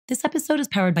This episode is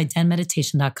powered by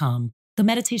DENmeditation.com. Though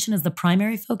meditation is the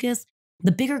primary focus,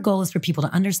 the bigger goal is for people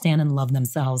to understand and love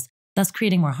themselves, thus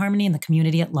creating more harmony in the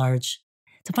community at large.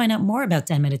 To find out more about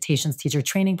Den Meditation's teacher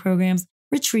training programs,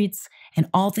 retreats, and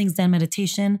all things Den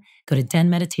Meditation, go to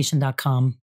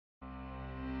DENmeditation.com.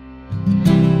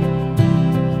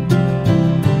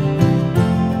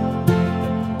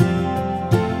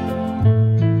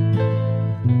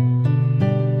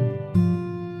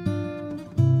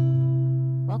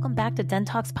 Welcome back to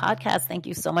DENtalks Podcast. Thank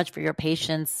you so much for your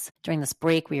patience during this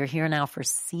break. We are here now for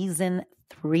season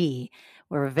 3.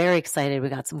 We're very excited. We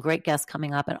got some great guests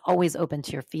coming up and always open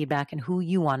to your feedback and who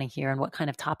you want to hear and what kind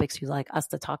of topics you'd like us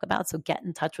to talk about. So get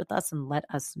in touch with us and let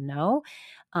us know.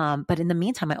 But in the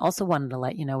meantime, I also wanted to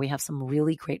let you know we have some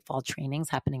really great fall trainings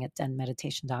happening at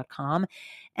denmeditation.com.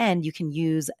 And you can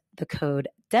use the code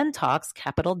DENtalks,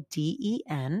 capital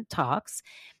DEN Talks,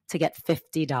 to get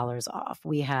 $50 off.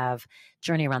 We have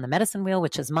Journey Around the Medicine Wheel,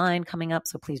 which is mine, coming up.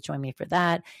 So please join me for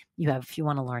that. You have, if you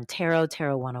want to learn Tarot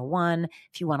 101.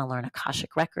 If you want to learn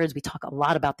Akashic Records, we talk a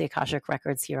lot about the Akashic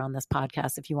Records here on this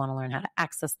podcast. If you want to learn how to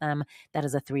access them, that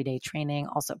is a 3-day training.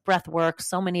 Also breath work,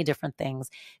 so many different things.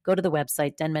 Go to the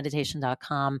website,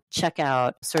 denmeditation.com, check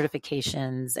out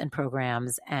certifications and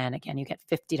programs. And again, you get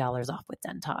 $50 off with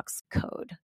DENtalks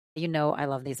code. You know, I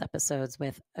love these episodes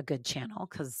with a good channel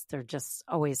because they're just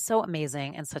always so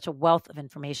amazing and such a wealth of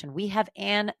information. We have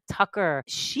Ann Tucker.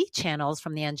 She channels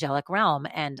from the angelic realm,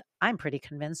 and I'm pretty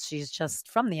convinced she's just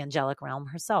from the angelic realm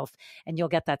herself. And you'll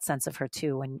get that sense of her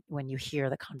too when you hear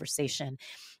the conversation.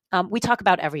 We talk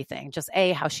about everything, just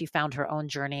how she found her own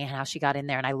journey and how she got in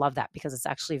there. And I love that because it's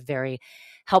actually very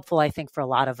helpful, I think, for a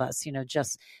lot of us,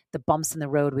 just the bumps in the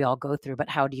road we all go through, but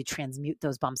how do you transmute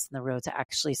those bumps in the road to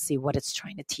actually see what it's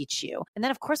trying to teach you? And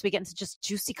then, of course, we get into just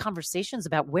juicy conversations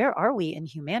about where are we in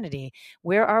humanity?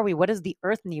 Where are we? What does the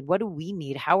earth need? What do we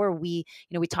need? How are we?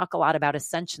 We talk a lot about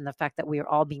ascension, the fact that we are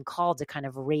all being called to kind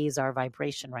of raise our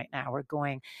vibration right now. We're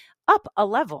going up a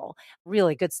level.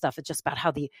 Really good stuff. It's just about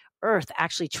how the earth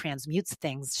actually transmutes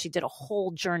things. She did a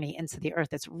whole journey into the earth.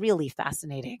 It's really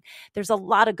fascinating. There's a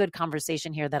lot of good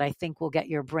conversation here that I think will get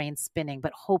your brain spinning,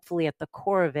 but hopefully at the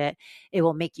core of it, it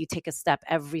will make you take a step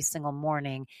every single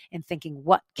morning in thinking,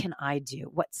 what can I do?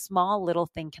 What small little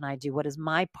thing can I do? What is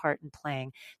my part in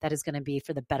playing that is going to be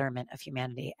for the betterment of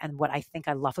humanity? And what I think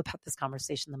I love about this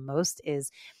conversation the most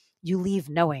is you leave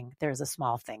knowing there's a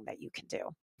small thing that you can do.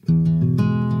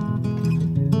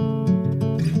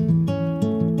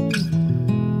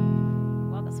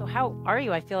 How are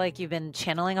you? I feel like you've been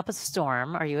channeling up a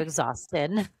storm. Are you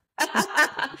exhausted?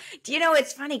 Do you know,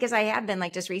 it's funny because I have been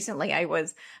just recently I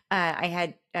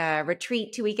had a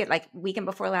retreat weekend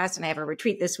before last, and I have a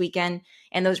retreat this weekend,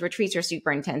 and those retreats are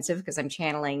super intensive because I'm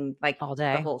channeling all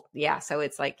day. The whole, so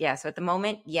it's so at the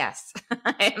moment, yes,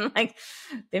 I'm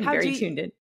been very tuned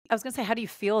in. I was going to say, how do you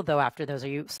feel though after those? Are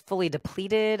you fully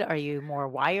depleted? Are you more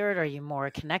wired? Are you more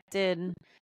connected?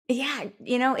 Yeah.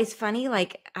 It's funny.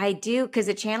 I do, because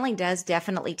the channeling does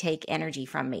definitely take energy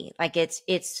from me.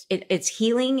 It's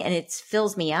healing and it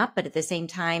fills me up. But at the same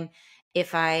time,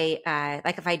 if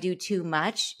I do too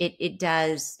much, it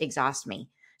does exhaust me.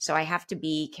 So I have to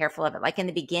be careful of it. In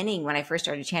the beginning, when I first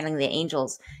started channeling the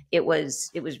angels, it was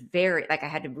very, I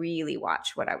had to really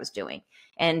watch what I was doing.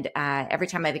 And every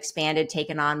time I've expanded,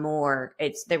 taken on more,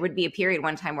 there would be a period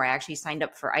one time where I actually signed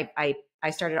up for, I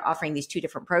started offering these 2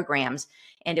 different programs,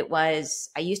 and I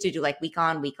used to do week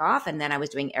on, week off. And then I was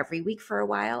doing every week for a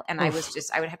while, and I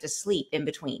would have to sleep in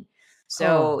between.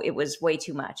 So It was way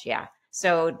too much. Yeah.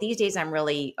 So these days I'm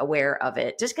really aware of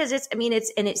it, just because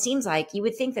and it seems like you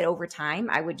would think that over time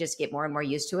I would just get more and more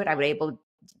used to it. I would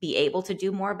be able to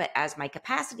do more, but as my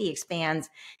capacity expands,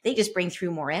 they just bring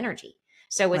through more energy.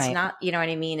 So it's not, you know what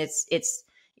I mean?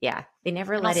 They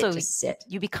never let it just sit.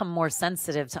 You become more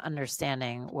sensitive to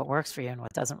understanding what works for you and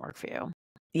what doesn't work for you.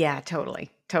 Yeah, totally.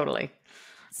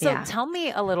 So tell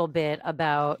me a little bit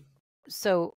about,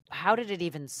 how did it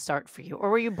even start for you?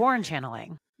 Or were you born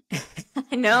channeling?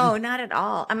 No, not at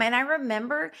all. I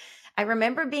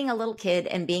remember being a little kid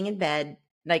and being in bed,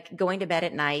 going to bed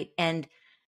at night and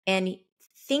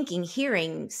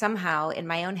hearing somehow in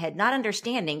my own head, not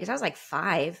understanding, because I was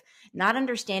 5, not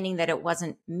understanding that it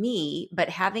wasn't me, but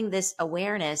having this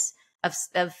awareness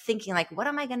of thinking what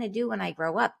am I going to do when I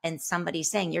grow up? And somebody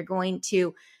saying, you're going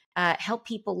to help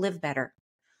people live better.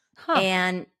 Huh.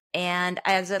 And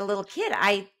as a little kid,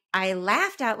 I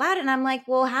laughed out loud, and I'm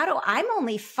well, I'm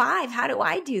only 5. How do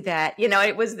I do that?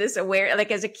 It was this aware,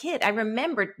 as a kid, I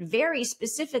remembered very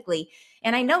specifically.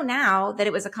 And I know now that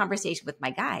it was a conversation with my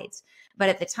guides, but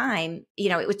at the time,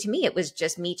 to me, it was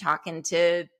just me talking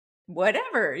to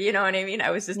whatever, you know what I mean?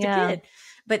 I was just a kid,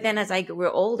 But then as I grew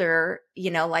older,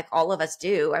 like all of us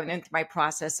do, I went through my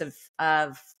process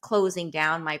of closing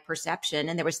down my perception,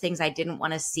 and there was things I didn't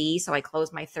want to see. So I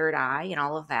closed my third eye and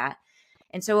all of that.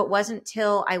 And so it wasn't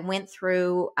till I went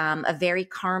through a very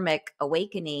karmic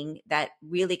awakening that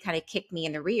really kind of kicked me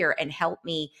in the rear and helped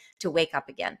me to wake up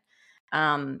again.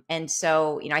 And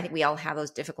so, I think we all have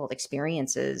those difficult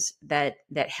experiences that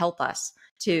help us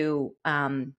to,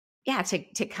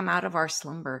 to come out of our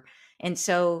slumber. And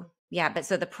so, but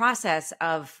so the process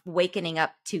of wakening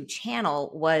up to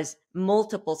channel was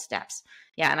multiple steps.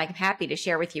 Yeah. And I'm happy to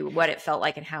share with you what it felt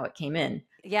like and how it came in.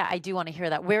 Yeah, I do want to hear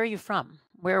that. Where are you from?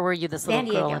 Where were you, this little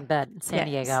San girl Diego. in bed? San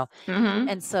Yes. Diego. Mm-hmm.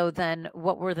 And so then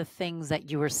what were the things that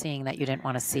you were seeing that you didn't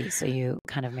want to see? So you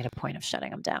kind of made a point of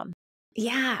shutting them down.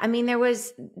 Yeah. I mean, there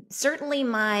was certainly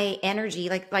my energy,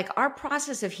 like our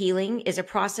process of healing is a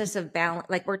process of balance.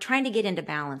 Like we're trying to get into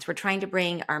balance. We're trying to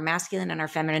bring our masculine and our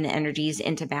feminine energies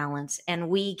into balance, and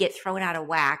we get thrown out of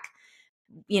whack.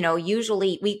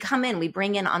 Usually we come in, we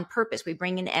bring in on purpose, we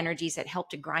bring in energies that help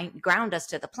to ground us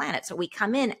to the planet. So we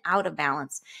come in out of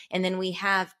balance, and then we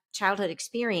have childhood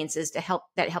experiences that help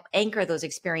anchor those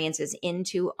experiences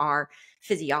into our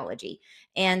physiology.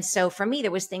 And so for me, there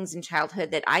was things in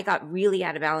childhood that I got really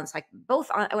out of balance, like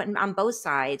both on both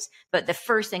sides. But the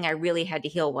first thing I really had to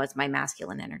heal was my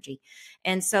masculine energy.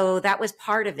 And so that was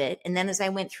part of it. And then as I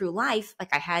went through life,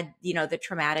 like I had, the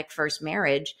traumatic first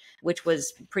marriage, which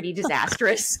was pretty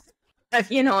disastrous. If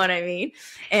you know what I mean.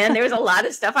 And there was a lot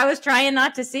of stuff I was trying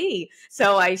not to see.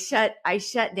 So I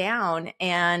shut down,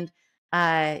 and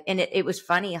it was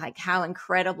funny, like how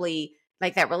incredibly,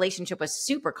 like that relationship was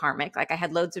super karmic. Like I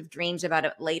had loads of dreams about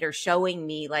it later, showing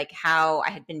me like how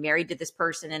I had been married to this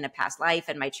person in a past life,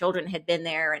 and my children had been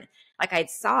there, and like I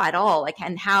saw it all, like,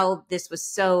 and how this was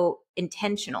so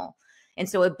intentional. And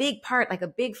so a big part, like a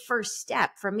big first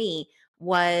step for me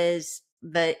was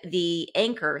the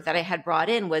anchor that I had brought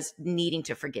in was needing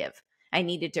to forgive. I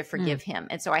needed to forgive him.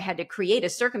 And so I had to create a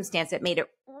circumstance that made it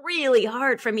really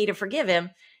hard for me to forgive him.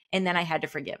 And then I had to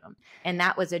forgive him. And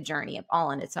that was a journey all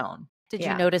on its own. Did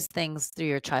you notice things through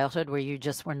your childhood where you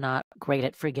just were not great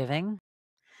at forgiving?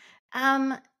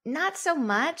 Not so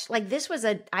much. Like this was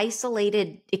an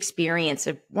isolated experience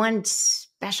of one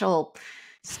special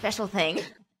thing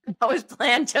that was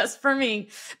planned just for me.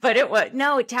 But it was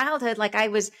childhood. Like I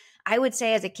would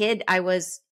say as a kid, I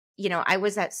was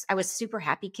super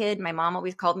happy kid. My mom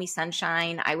always called me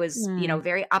sunshine. I was,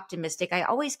 very optimistic.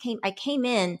 I came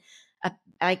in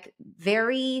like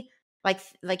very,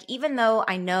 like, even though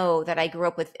I know that I grew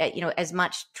up with, as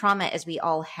much trauma as we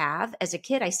all have, as a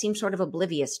kid, I seemed sort of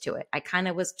oblivious to it. I kind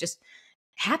of was just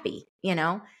happy,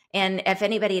 and if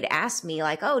anybody had asked me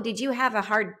like, oh, did you have a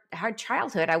hard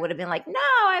childhood? I would have been like, no,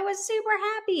 I was super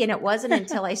happy. And it wasn't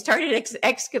until I started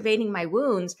excavating my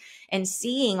wounds and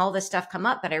seeing all this stuff come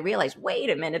up that I realized, wait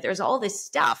a minute, there's all this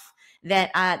stuff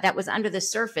that was under the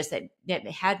surface that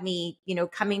had me,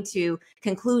 coming to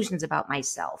conclusions about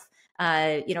myself.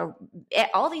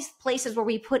 All these places where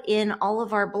we put in all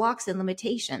of our blocks and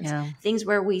limitations, things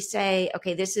where we say,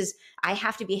 okay, I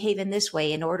have to behave in this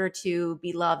way in order to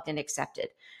be loved and accepted.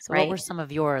 So what were some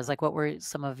of yours? Like, what were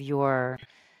some of your,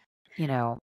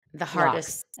 the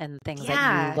hardest and things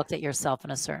that you looked at yourself in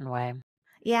a certain way?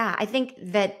 Yeah, I think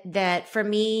that for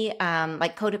me,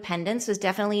 like codependence was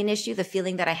definitely an issue. The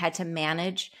feeling that I had to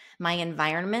manage my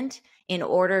environment in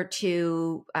order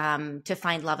to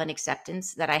find love and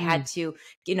acceptance, that I had to,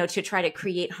 to try to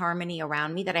create harmony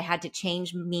around me, that I had to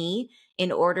change me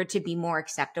in order to be more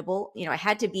acceptable. I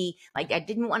had to be like, I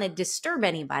didn't want to disturb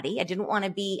anybody. I didn't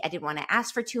want to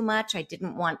ask for too much. I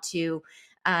didn't want to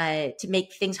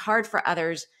make things hard for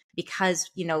others because,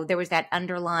 there was that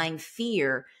underlying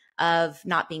fear of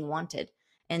not being wanted.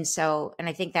 And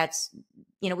I think that's,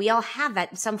 we all have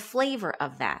that, some flavor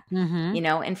of that,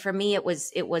 and for me, it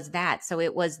was that. So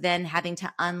it was then having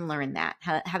to unlearn that,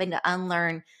 having to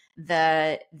unlearn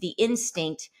the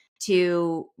instinct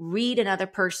to read another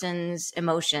person's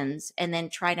emotions and then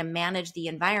try to manage the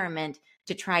environment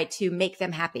to try to make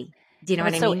them happy. Do you know what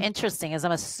I mean? What's so interesting is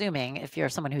I'm assuming if you're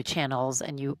someone who channels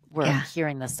and you were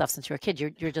hearing this stuff since you were a kid,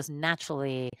 you're just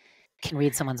naturally can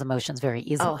read someone's emotions very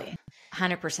easily.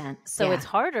 100%. So it's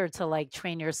harder to like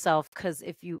train yourself because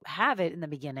if you have it in the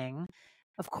beginning,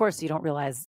 of course you don't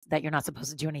realize that you're not supposed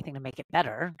to do anything to make it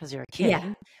better because you're a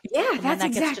kid. Yeah, that's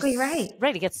exactly right.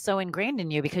 Right. It gets so ingrained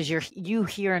in you because you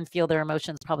hear and feel their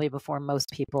emotions probably before most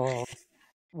people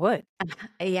would.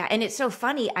 Yeah. And it's so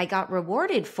funny. I got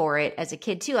rewarded for it as a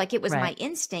kid too. Like it was my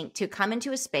instinct to come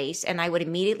into a space and I would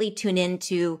immediately tune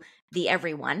into the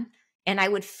everyone. And I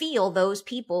would feel those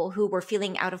people who were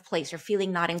feeling out of place or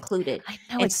feeling not included. I know,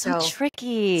 And it's so so, do you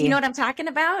tricky. know what I'm talking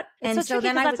about? It's And so so tricky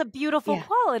then because I that's would, a beautiful yeah,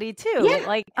 quality too. yeah,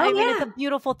 Like, oh I mean, it's yeah, a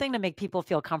beautiful thing to make people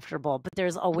feel comfortable, but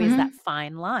there's always that hmm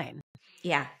fine line.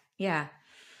 yeah, yeah.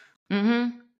 hmm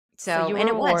So So, you and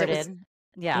were it was, rewarded.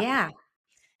 Yeah. yeah.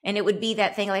 And it would be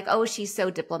that thing like, oh, she's so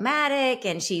diplomatic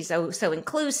and she's so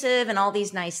inclusive and all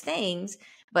these nice things.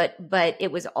 But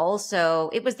it was also,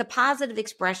 it was the positive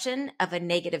expression of a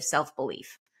negative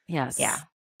self-belief. Yeah. Yes.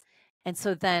 And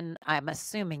so then I'm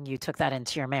assuming you took that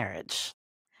into your marriage.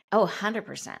 Oh,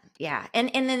 100%. Yeah. And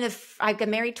then if I got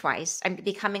married twice, I'm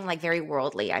becoming like very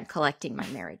worldly. I'm collecting my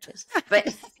marriages.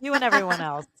 But You and everyone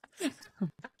else.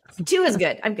 two is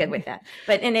good. I'm good with that.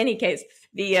 But in any case,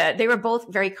 they were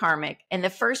both very karmic. And the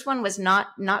first one was not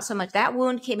so much, that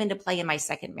wound came into play in my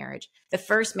second marriage. The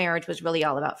first marriage was really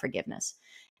all about forgiveness.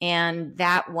 And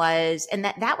that was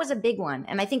a big one.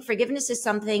 And I think forgiveness is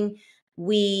something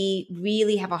we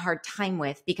really have a hard time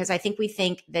with, because I think we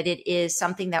think that it is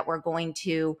something that we're going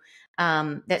to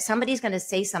that somebody's going to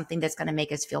say something that's going to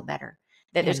make us feel better,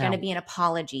 that there's going to be an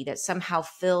apology that somehow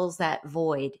fills that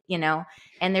void,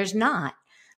 and there's not.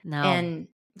 No. And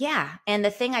yeah. And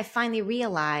the thing I finally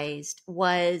realized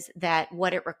was that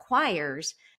what it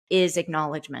requires is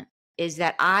acknowledgement, is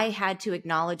that I had to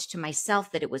acknowledge to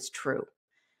myself that it was true.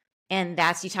 And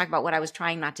that's, you talk about what I was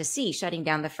trying not to see, shutting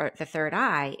down the third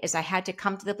eye, is I had to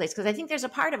come to the place. Because I think there's a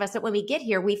part of us that when we get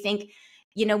here, we think,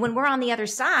 when we're on the other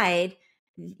side,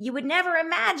 you would never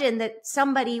imagine that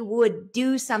somebody would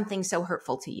do something so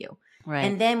hurtful to you. Right.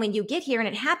 And then when you get here and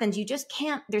it happens, you just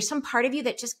can't, there's some part of you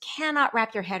that just cannot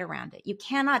wrap your head around it. You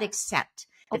cannot accept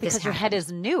that because your head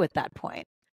is new at that point.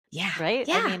 Yeah. Right?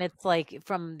 Yeah. I mean, it's like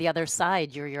from the other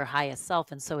side, you're your highest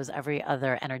self, and so is every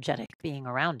other energetic being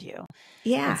around you.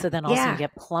 Yeah. And so then also you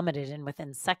get plummeted, and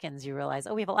within seconds you realize,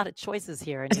 oh, we have a lot of choices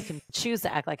here, and you can choose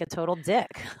to act like a total dick.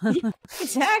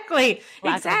 Exactly.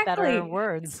 Lack of better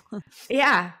words.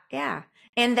 Yeah. Yeah.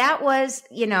 And that was,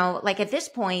 like at this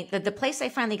point, the place I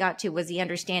finally got to was the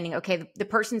understanding, okay, the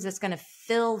person that's going to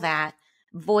fill that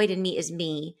void in me is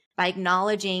me, by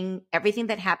acknowledging everything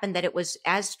that happened, that it was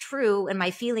as true and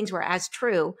my feelings were as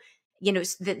true,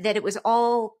 that it was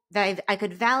all, that I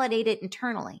could validate it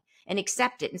internally and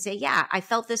accept it and say, yeah, I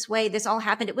felt this way. This all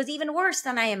happened. It was even worse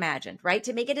than I imagined, right?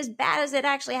 To make it as bad as it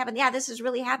actually happened. Yeah, this has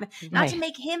really happened. Not to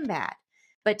make him bad,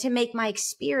 but to make my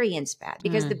experience bad,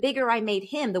 because the bigger I made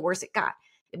him, the worse it got.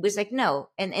 It was like, no.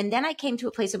 And then I came to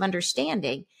a place of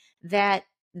understanding that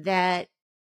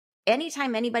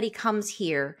anytime anybody comes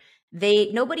here,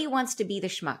 nobody wants to be the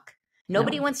schmuck.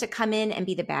 Nobody wants to come in and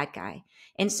be the bad guy.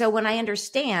 And so when I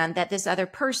understand that this other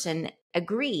person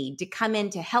agreed to come in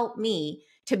to help me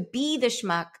to be the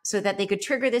schmuck, so that they could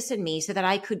trigger this in me, so that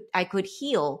I could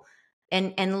heal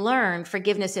and learn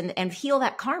forgiveness and heal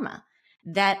that karma,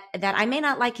 that I may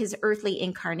not like his earthly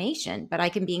incarnation, but I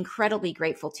can be incredibly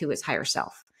grateful to his higher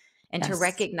self, and to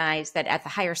recognize that at the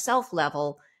higher self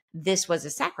level, this was a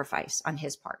sacrifice on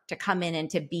his part to come in and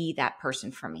to be that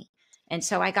person for me. And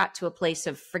so I got to a place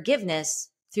of forgiveness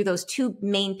through those two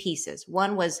main pieces.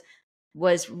 One was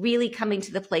really coming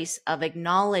to the place of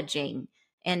acknowledging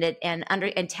and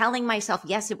telling myself,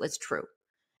 yes, it was true,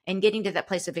 and getting to that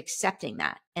place of accepting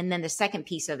that. And then the second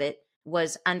piece of it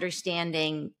was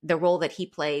understanding the role that he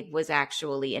played was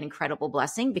actually an incredible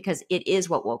blessing, because it is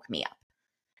what woke me up,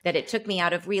 that it took me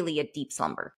out of really a deep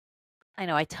slumber. I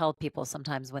know I tell people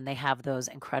sometimes when they have those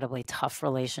incredibly tough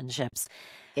relationships,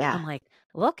 I'm like,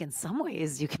 look, in some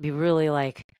ways you can be really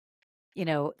like,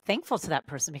 thankful to that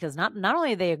person, because not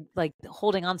only are they like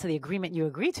holding on to the agreement you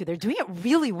agreed to, they're doing it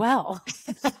really well.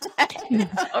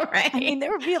 Right. I mean, they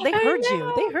heard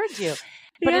you.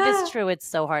 But it is true. It's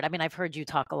so hard. I mean, I've heard you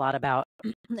talk a lot about,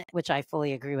 which I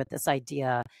fully agree with, this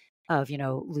idea of,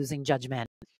 losing judgment.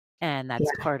 And that's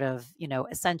part of,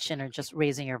 ascension, or just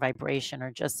raising your vibration,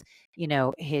 or just,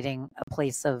 hitting a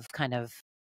place of kind of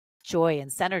joy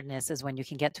and centeredness, is when you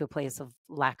can get to a place of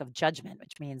lack of judgment,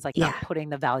 which means like not putting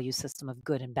the value system of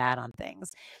good and bad on things.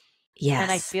 Yes.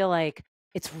 And I feel like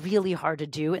it's really hard to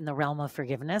do in the realm of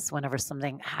forgiveness whenever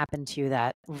something happened to you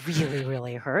that really,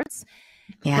 really hurts.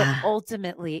 Yeah. But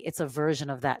ultimately, it's a version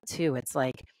of that too. It's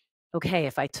like, okay,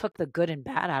 if I took the good and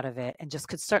bad out of it and just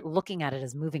could start looking at it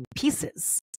as moving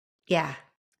pieces. Yeah.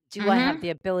 Do I have the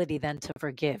ability then to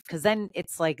forgive? Because then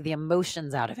it's like the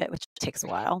emotions out of it, which takes a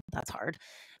while. That's hard.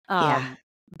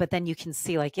 But then you can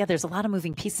see like, there's a lot of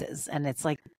moving pieces, and it's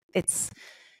like,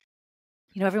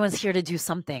 everyone's here to do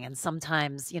something. And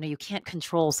sometimes, you can't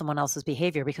control someone else's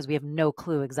behavior, because we have no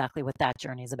clue exactly what that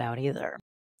journey is about either.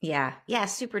 Yeah. Yeah.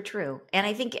 Super true. And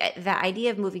I think the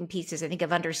idea of moving pieces, I think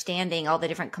of understanding all the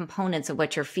different components of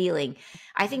what you're feeling.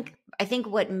 I think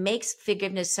what makes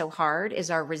forgiveness so hard is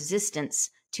our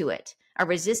resistance to it, our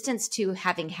resistance to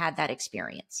having had that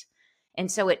experience.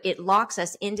 And so it locks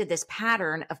us into this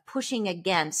pattern of pushing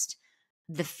against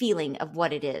the feeling of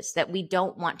what it is that we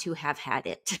don't want to have had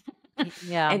it.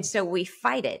 Yeah. And so we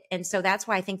fight it. And so that's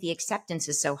why I think the acceptance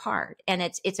is so hard. And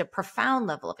it's a profound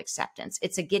level of acceptance.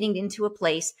 It's a getting into a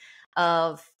place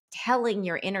of telling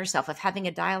your inner self, of having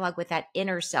a dialogue with that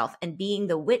inner self and being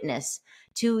the witness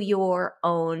to your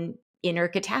own inner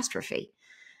catastrophe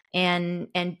and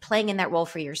playing in that role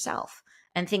for yourself.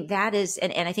 And think that is,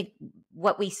 and I think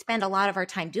what we spend a lot of our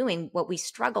time doing, what we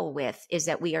struggle with is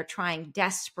that we are trying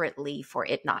desperately for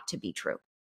it not to be true.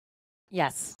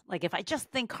 Yes. Like if I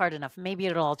just think hard enough, maybe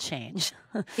it'll all change.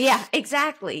 Yeah,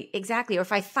 exactly. Exactly. Or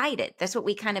if I fight it, that's what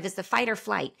we kind of is the fight or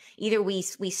flight. Either we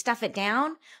stuff it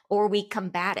down or we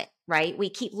combat it, right? We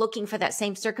keep looking for that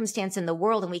same circumstance in the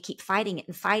world and we keep fighting it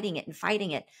and fighting it and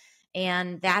fighting it.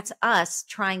 And that's us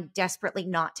trying desperately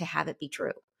not to have it be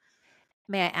true.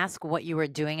 May I ask what you were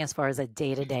doing as far as a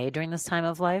day to day during this time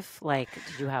of life? Like,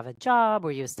 did you have a job?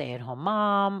 Were you a stay at home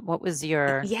mom? What was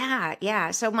your? Yeah,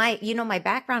 yeah. So my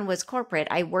background was corporate.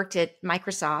 I worked at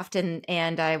Microsoft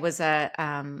and I was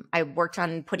I worked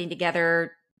on putting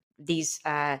together these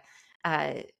their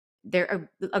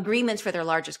agreements for their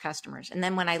largest customers. And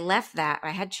then when I left that,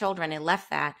 I had children and left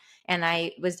that, and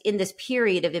I was in this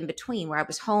period of in between where I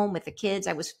was home with the kids.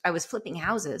 I was flipping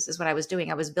houses is what I was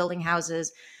doing. I was building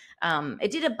houses. I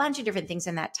did a bunch of different things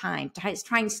in that time,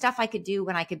 trying stuff I could do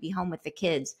when I could be home with the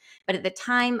kids. But at the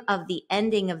time of the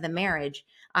ending of the marriage,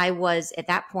 I was at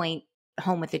that point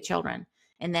home with the children.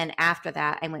 And then after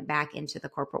that, I went back into the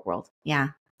corporate world. Yeah.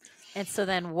 And so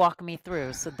then walk me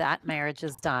through. So that marriage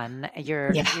is done.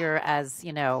 You're Yeah. you're as,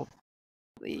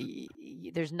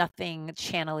 there's nothing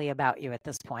channely about you at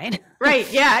this point. Right.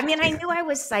 Yeah. I mean, I knew I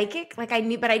was psychic. Like I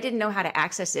knew, but I didn't know how to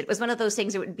access it. It was one of those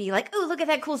things that would be like, oh, look at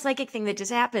that cool psychic thing that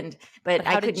just happened. But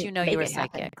I How did couldn't you know you make were it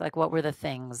happen. psychic? Like what were the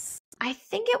things? I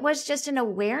think it was just an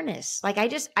awareness. Like my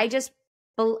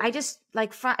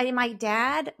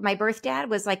birth dad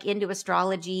was like into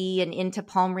astrology and into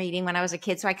palm reading when I was a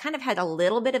kid. So I kind of had a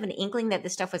little bit of an inkling that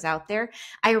this stuff was out there.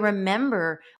 I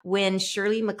remember when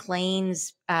Shirley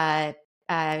MacLaine's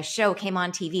show came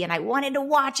on TV and I wanted to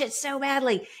watch it so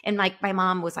badly. And like my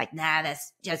mom was like, nah,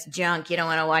 that's just junk. You don't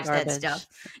want to watch Garbage. that stuff.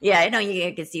 Yeah, I know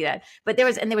you can see that. But there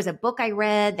was a book I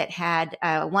read that had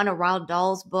one of Roald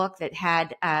Dahl's book that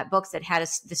had books that had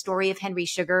the story of Henry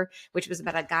Sugar, which was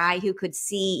about a guy who could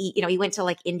see, he went to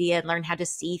like India and learned how to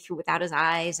see through without his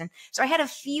eyes. And so I had a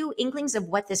few inklings of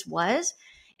what this was.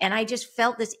 And I just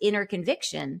felt this inner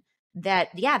conviction that,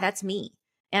 yeah, that's me.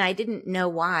 And I didn't know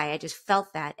why. I just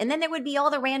felt that. And then there would be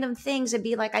all the random things. It'd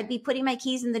be like, I'd be putting my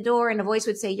keys in the door and a voice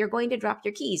would say, you're going to drop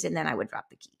your keys. And then I would drop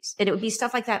the keys. And it would be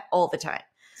stuff like that all the time.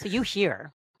 So you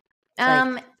hear.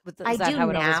 I is that do how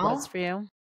it always now. was for you?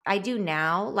 I do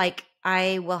now. Like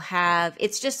I will have,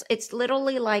 it's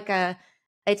literally like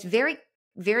it's very,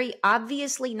 very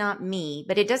obviously not me,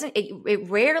 but it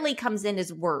rarely comes in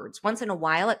as words. Once in a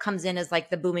while, it comes in as like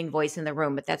the booming voice in the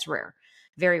room, but that's rare.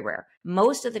 Very rare.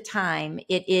 Most of the time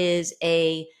it is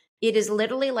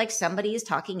literally like somebody is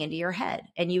talking into your head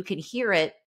and you can hear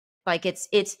it. Like it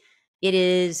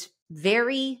is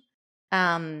very,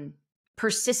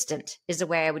 persistent is the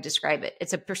way I would describe it.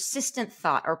 It's a persistent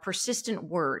thought or persistent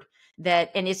word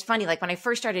and it's funny. Like when I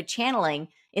first started channeling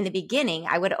in the beginning,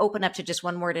 I would open up to just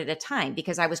one word at a time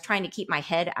because I was trying to keep my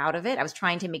head out of it. I was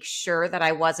trying to make sure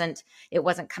that it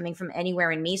wasn't coming from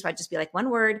anywhere in me. So I'd just be like one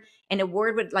word and a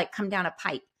word would like come down a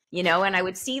pipe, and I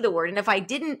would see the word. And if I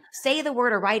didn't say the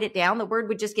word or write it down, the word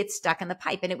would just get stuck in the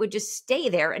pipe and it would just stay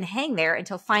there and hang there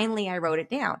until finally I wrote it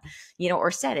down,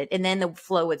 or said it. And then the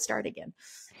flow would start again.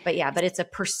 But yeah, but it's a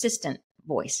persistent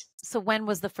voice. So when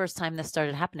was the first time this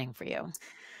started happening for you?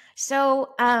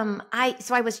 So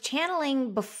I was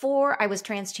channeling before I was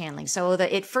trance channeling. So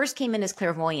it first came in as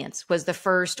clairvoyance was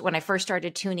when I first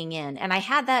started tuning in. And I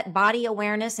had that body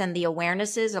awareness and the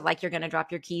awarenesses of like, you're going to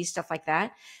drop your keys, stuff like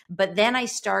that. But then I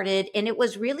started, and it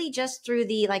was really just through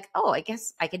the like, oh, I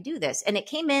guess I could do this. And it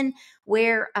came in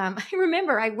where I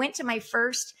remember I went to my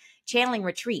first channeling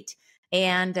retreat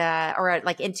and or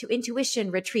like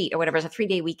intuition retreat or whatever. It was a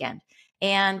 3-day weekend.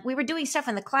 And we were doing stuff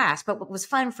in the class, but what was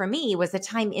fun for me was the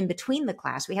time in between the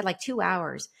class. We had like 2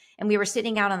 hours and we were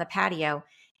sitting out on the patio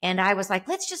and I was like,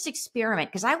 let's just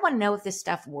experiment because I want to know if this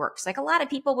stuff works. Like a lot of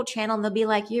people will channel and they'll be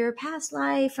like, your past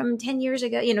life from 10 years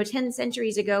ago, 10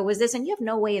 centuries ago was this, and you have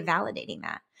no way of validating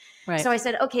that. Right. So I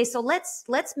said, okay, so let's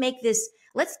make this,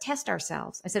 let's test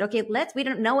ourselves. I said, okay, we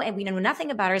don't know, and we know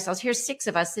nothing about ourselves. Here's 6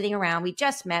 of us sitting around. We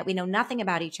just met. We know nothing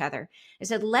about each other. I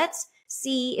said, let's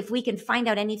see if we can find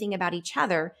out anything about each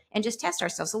other and just test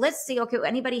ourselves. So let's see, okay,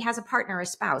 anybody has a partner or a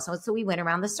spouse. So we went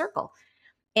around the circle.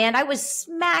 And I was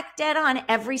smack dead on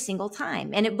every single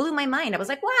time. And it blew my mind. I was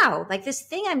like, wow, like this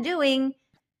thing I'm doing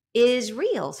is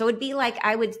real. So it'd be like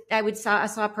I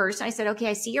saw a person. I said, okay,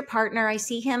 I see your partner. I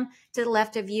see him to the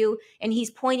left of you, and he's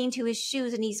pointing to his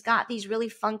shoes, and he's got these really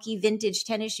funky vintage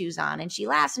tennis shoes on. And she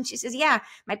laughs and she says, yeah,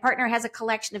 my partner has a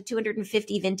collection of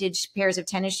 250 vintage pairs of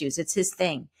tennis shoes. It's his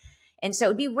thing. And so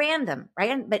it'd be random,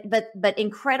 right? But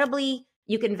incredibly,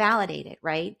 you can validate it,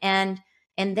 right? And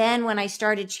then when I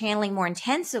started channeling more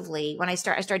intensively, when I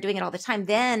started doing it all the time,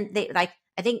 then I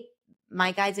think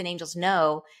my guides and angels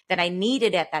know that I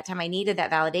needed at that time, I needed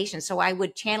that validation. So I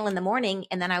would channel in the morning,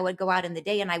 and then I would go out in the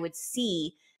day, and I would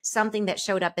see something that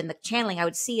showed up in the channeling. I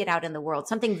would see it out in the world,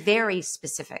 something very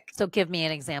specific. So give me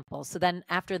an example. So then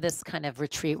after this kind of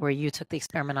retreat where you took the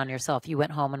experiment on yourself, you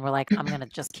went home and were like, I'm going to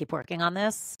just keep working on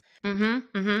this.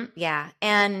 Yeah.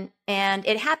 And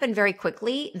it happened very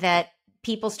quickly that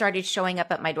people started showing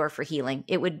up at my door for healing.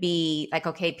 It would be like,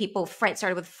 okay, people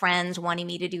started with friends wanting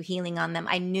me to do healing on them.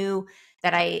 I knew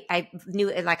that I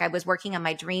knew, like, I was working on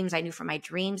my dreams. I knew from my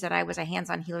dreams that I was a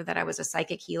hands-on healer, that I was a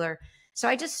psychic healer. So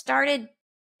I just started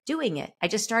doing it. I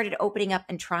just started opening up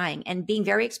and trying and being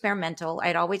very experimental.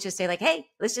 I'd always just say like, hey,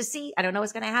 let's just see. I don't know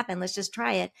what's going to happen. Let's just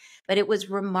try it. But it was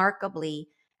remarkably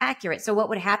accurate. So what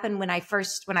would happen when I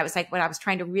was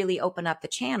trying to really open up the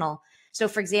channel? So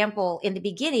for example, in the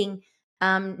beginning,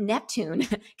 Neptune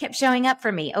kept showing up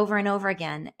for me over and over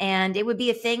again. And it would be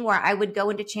a thing where I would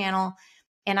go into channel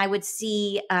and I would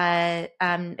see,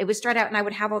 it would start out and I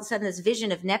would have all of a sudden this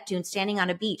vision of Neptune standing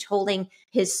on a beach holding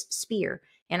his spear.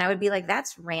 And I would be like,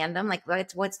 that's random. Like,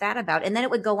 what's that about? And then it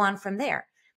would go on from there.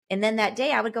 And then that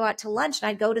day I would go out to lunch and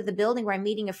I'd go to the building where I'm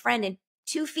meeting a friend, and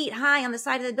 2 feet high on the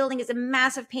side of the building is a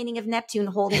massive painting of Neptune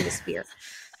holding the spear.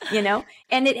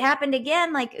 And it happened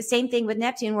again, like same thing with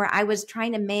Neptune, where I was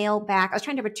trying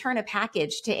to return a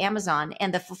package to Amazon,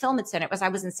 and the fulfillment center I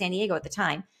was in San Diego at the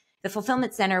time. The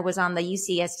fulfillment center was on the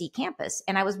UCSD campus,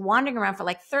 and I was wandering around for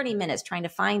like 30 minutes trying to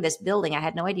find this building. I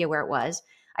had no idea where it was.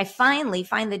 I finally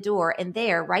find the door, and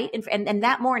there, and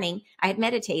that morning I had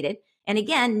meditated, and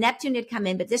again, Neptune had come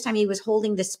in, but this time he was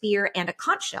holding the spear and a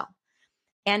conch shell.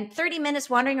 And 30 minutes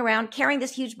wandering around, carrying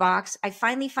this huge box, I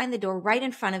finally find the door. Right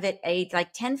in front of it, a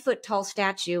like 10-foot tall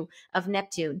statue of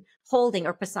Neptune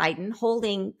Poseidon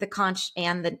holding the conch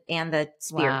and the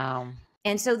spear. Wow.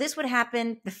 And so this would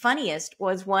happen. The funniest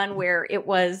was one where it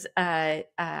was,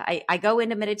 I go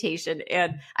into meditation,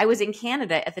 and I was in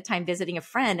Canada at the time visiting a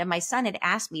friend, and my son had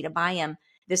asked me to buy him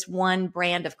this one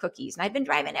brand of cookies. And I've been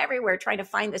driving everywhere trying to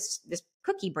find this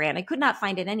cookie brand. I could not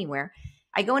find it anywhere.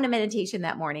 I go into meditation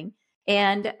that morning,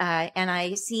 and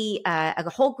I see a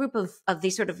whole group of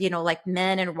these sort of, like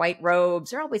men in white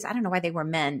robes. They're always, I don't know why they were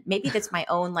men. Maybe that's my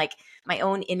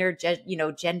own inner,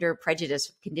 gender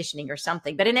prejudice conditioning or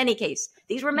something. But in any case,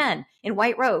 these were men in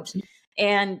white robes,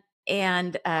 and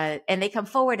they come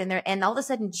forward, and all of a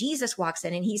sudden Jesus walks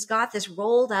in, and he's got this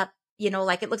rolled up,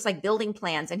 like it looks like building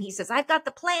plans. And he says, I've got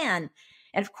the plan.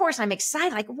 And of course I'm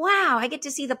excited, like, wow, I get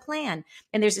to see the plan.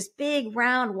 And there's this big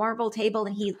round marble table,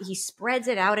 and he spreads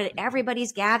it out, and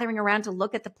everybody's gathering around to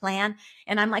look at the plan.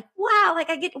 And I'm like, wow,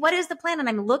 like what is the plan? And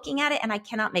I'm looking at it, and I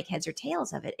cannot make heads or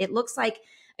tails of it. It looks like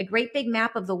a great big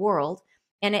map of the world.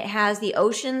 And it has, the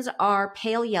oceans are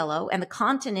pale yellow, and the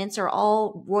continents are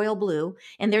all royal blue.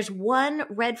 And there's one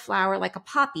red flower, like a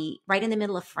poppy, right in the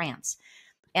middle of France.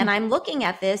 And I'm looking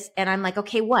at this, and I'm like,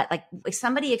 okay, what? Like,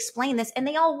 somebody explain this, and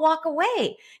they all walk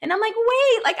away. And I'm like,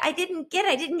 wait, like I didn't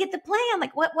get the plan.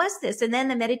 Like, what was this? And then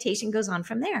the meditation goes on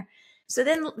from there. So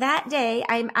then that day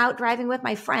I'm out driving with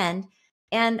my friend,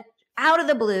 and out of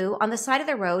the blue on the side of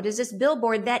the road is this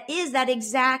billboard that is that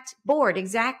exact board,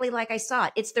 exactly like I saw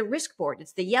it. It's the risk board.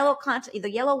 It's the yellow the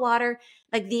yellow water,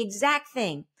 like the exact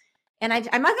thing. And I'm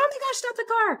like, oh my gosh, stop the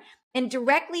car. And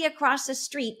directly across the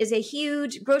street is a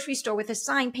huge grocery store with a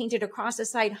sign painted across the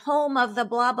side, home of the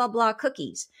blah, blah, blah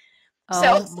cookies.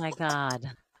 Oh my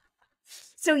God.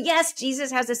 So yes,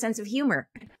 Jesus has a sense of humor.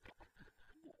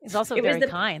 He's also very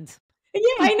kind. Yeah,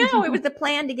 I know. It was the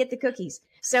plan to get the cookies.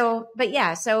 So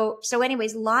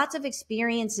anyways, lots of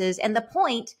experiences. And the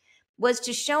point was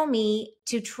to show me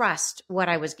to trust what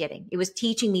I was getting. It was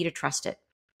teaching me to trust it.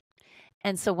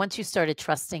 And so once you started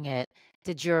trusting it,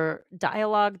 did your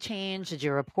dialogue change? Did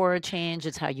your rapport change?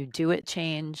 Did how you do it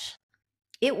change?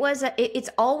 It's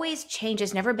always changed.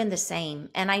 It's never been the same.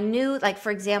 And I knew, like,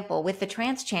 for example, with the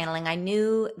trance channeling, I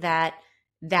knew that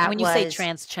And that when you say was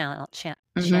trance Mhm.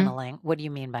 channeling, what do you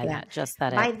mean by Yeah. that? Just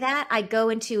that By it, that, I go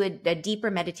into a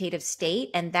deeper meditative state,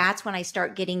 and that's when I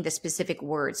start getting the specific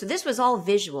words. So this was all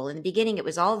visual. In the beginning, it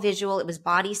was all visual. It was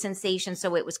body sensation.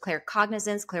 So it was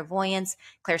claircognizance, clairvoyance,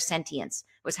 clairsentience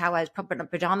was how I was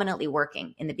predominantly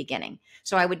working in the beginning.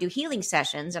 So I would do healing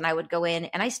sessions, and I would go in,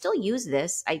 and I still use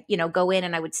this. I, go in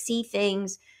and I would see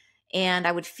things, and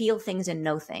I would feel things and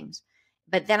know things.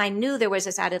 But then I knew there was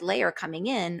this added layer coming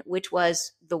in, which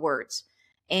was the words.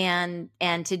 And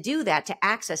to do that, to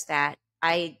access that,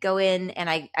 I go in and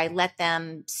I let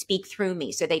them speak through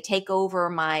me. So they take over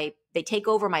my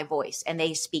voice and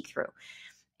they speak through.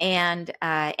 And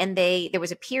there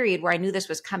was a period where I knew this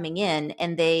was coming in,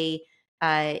 and they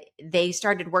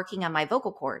started working on my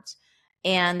vocal cords.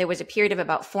 And there was a period of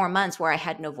about 4 months where I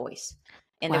had no voice.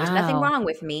 And there was nothing wow. wrong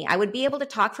with me. I would be able to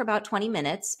talk for about 20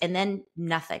 minutes and then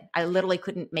nothing. I literally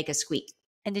couldn't make a squeak.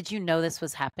 And did you know this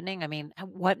was happening? I mean,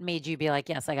 what made you be like,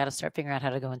 yes, I got to start figuring out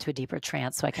how to go into a deeper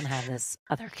trance so I can have this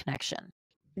other connection?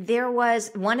 There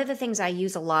was one of the things I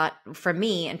use a lot for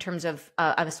me in terms of,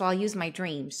 so I'll use my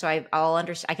dreams. So I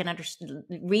can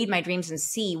read my dreams and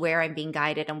see where I'm being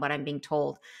guided and what I'm being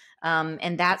told.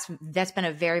 And that's been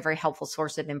a very, very helpful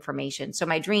source of information. So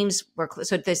my dreams were,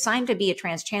 so the sign to be a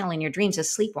trance channel in your dreams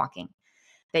is sleepwalking,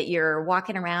 that you're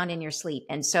walking around in your sleep.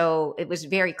 And so it was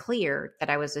very clear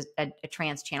that I was a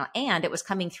trance channel, and it was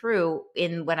coming through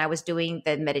when I was doing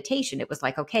the meditation. It was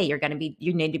like, okay,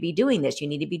 you need to be doing this. You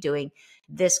need to be doing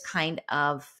this kind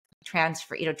of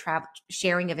transfer,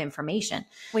 sharing of information.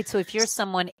 Wait, so if you're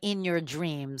someone in your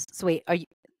dreams, so wait, are you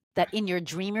that in your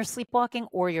dream you're sleepwalking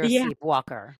or you're a Yeah.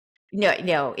 sleepwalker?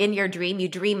 No. In your dream, you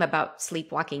dream about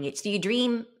sleepwalking. So you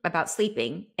dream about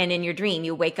sleeping, and in your dream,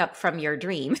 you wake up from your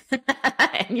dream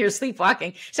and you're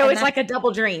sleepwalking. So And it's like a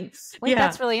double dream. wait, Yeah.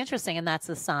 that's really interesting. And that's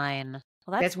a sign.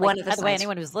 Well, That's that's like, one of the by the way, signs.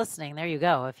 anyone who's listening, there you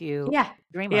go. If you Yeah.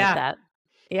 dream like Yeah. that,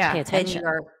 pay Yeah. Then attention.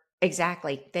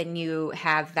 then you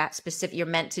have that specific, you're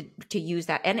meant to use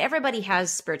that. And everybody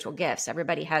has spiritual gifts.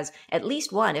 Everybody has at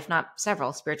least one, if not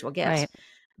several spiritual gifts, Right.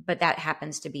 but that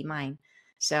happens to be mine.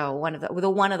 So one of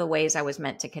the ways I was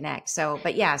meant to connect. So,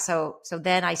 but yeah, so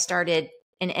then I started,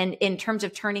 and in terms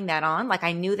of turning that on, like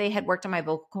I knew they had worked on my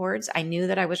vocal cords. I knew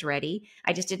that I was ready.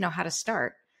 I just didn't know how to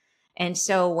start. And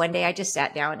so one day I just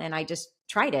sat down and I just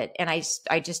tried it, and I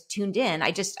just tuned in.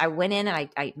 I went in and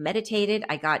I meditated.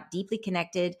 I got deeply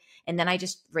connected, and then I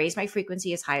just raised my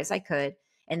frequency as high as I could.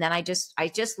 And then I just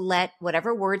let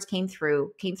whatever words came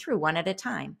through one at a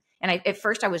time. And at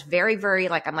first I was very, very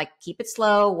I'm like, keep it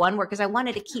slow, one word, because I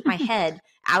wanted to keep my head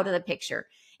out of the picture.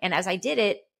 And as I did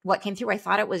it, what came through, I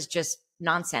thought it was just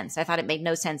nonsense. I thought it made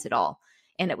no sense at all.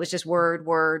 And it was just word,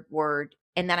 word, word.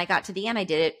 And then I got to the end. I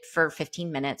did it for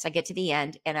 15 minutes. I get to the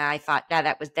end and I thought,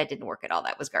 that didn't work at all.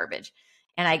 That was garbage.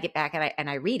 And I get back and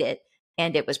I read it,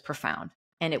 and it was profound,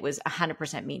 and it was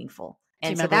 100% meaningful.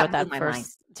 And so that blew my mind.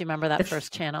 Do you remember that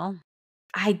first channel?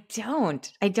 I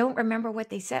don't remember what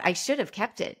they said. I should have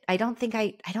kept it. I don't think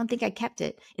I kept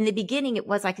it. In the beginning, it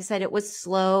was, like I said, it was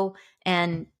slow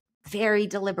and very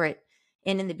deliberate.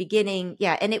 And in the beginning,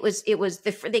 yeah. And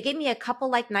they gave me a couple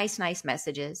nice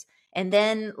messages. And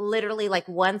then literally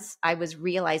once I was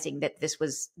realizing that this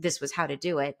was how to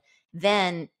do it,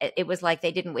 then it was like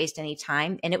they didn't waste any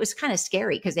time. And it was kind of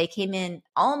scary because they came in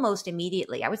almost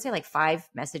immediately. I would say 5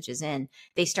 messages in,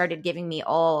 they started giving me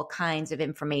all kinds of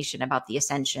information about the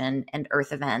ascension and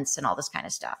earth events and all this kind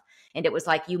of stuff. And it was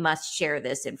like, you must share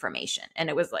this information. And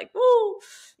it was like, woo.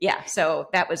 Yeah. So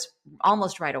that was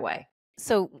almost right away.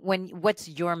 So what's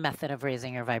your method of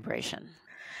raising your vibration?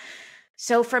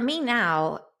 So for me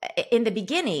now, in the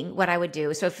beginning, what I would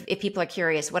do, so if people are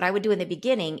curious, what I would do in the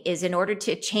beginning is, in order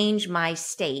to change my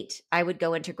state, I would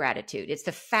go into gratitude. It's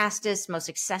the fastest, most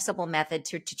accessible method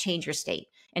to change your state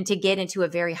and to get into a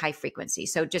very high frequency.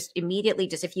 So just immediately,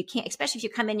 if you can't, especially if you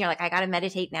come in, you're like, I got to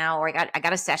meditate now, or I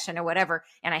got a session or whatever,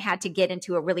 and I had to get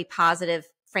into a really positive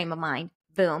frame of mind.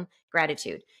 Boom,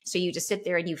 gratitude. So you just sit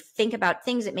there and you think about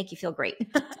things that make you feel great.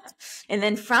 And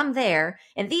then from there,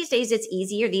 and these days it's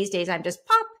easier. These days I'm just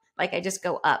pop, I just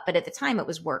go up. But at the time it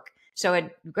was work. So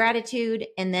gratitude.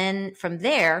 And then from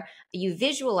there, you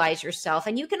visualize yourself,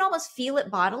 and you can almost feel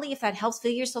it bodily. If that helps,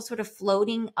 feel yourself sort of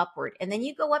floating upward. And then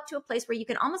you go up to a place where you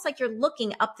can almost you're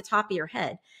looking up the top of your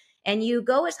head, and you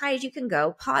go as high as you can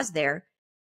go, pause there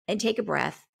and take a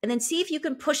breath, and then see if you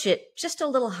can push it just a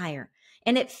little higher.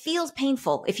 And it feels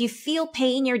painful. If you feel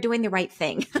pain, you're doing the right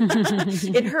thing.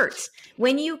 It hurts.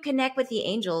 When you connect with the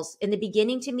angels, in the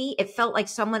beginning, to me, it felt like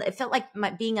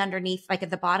being underneath, at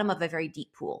the bottom of a very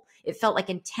deep pool. It felt like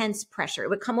intense pressure.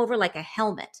 It would come over like a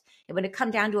helmet. It would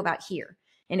come down to about here.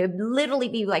 And it would literally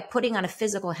be like putting on a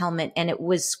physical helmet, and it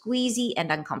was squeezy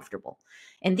and uncomfortable.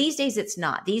 And these days it's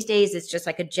not. These days it's just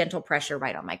like a gentle pressure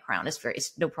right on my crown.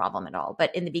 It's no problem at all.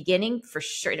 But in the beginning, for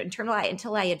sure,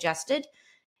 until I adjusted,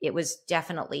 it was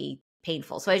definitely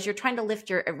painful. So as you're trying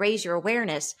to raise your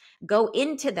awareness, go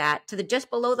into that to the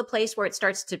just below the place where it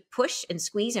starts to push and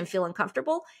squeeze and feel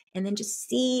uncomfortable. And then just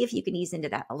see if you can ease into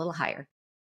that a little higher.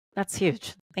 That's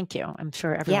huge. Thank you. I'm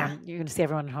sure you're going to see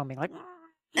everyone at home being like,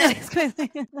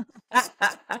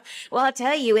 well, I'll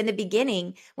tell you, in the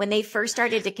beginning, when they first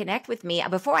started to connect with me,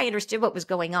 before I understood what was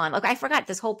going on, look, I forgot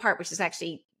this whole part, which is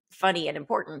actually funny and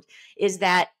important, is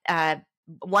that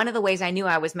one of the ways I knew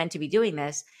I was meant to be doing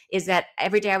this is that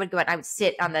every day I would go out, I would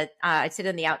sit on the,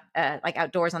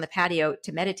 outdoors on the patio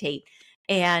to meditate.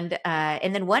 And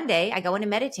then one day I go in to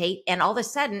meditate, and all of a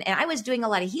sudden, and I was doing a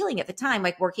lot of healing at the time,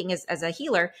 like working as a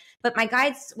healer, but my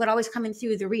guides would always come in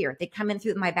through the rear. They'd come in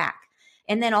through my back.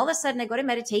 And then all of a sudden I go to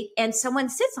meditate, and someone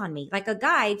sits on me, like a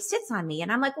guide sits on me.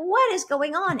 And I'm like, what is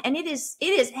going on? And it is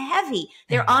heavy.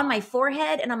 They're on my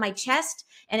forehead and on my chest.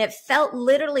 And it felt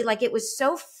literally like it was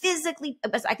so physically,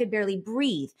 I could barely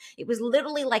breathe. It was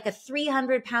literally like a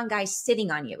 300-pound guy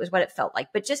sitting on you, was what it felt like,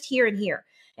 but just here and here.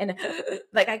 And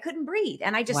like, I couldn't breathe.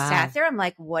 And I just sat there. I'm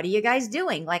like, what are you guys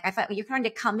doing? Like, I thought, well, you're trying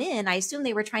to come in. I assumed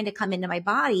they were trying to come into my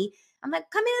body. I'm like,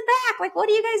 come in the back. Like, what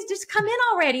do you guys just come in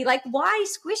already? Like, why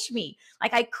squish me?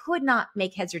 Like, I could not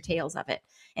make heads or tails of it.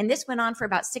 And this went on for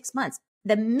about 6 months.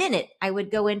 The minute I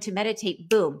would go in to meditate,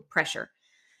 boom, pressure.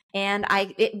 And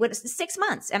it was 6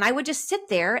 months. And I would just sit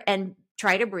there and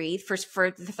try to breathe for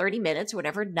 30 minutes or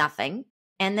whatever, nothing.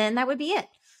 And then that would be it.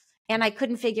 And I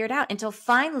couldn't figure it out until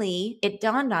finally it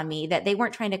dawned on me that they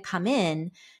weren't trying to come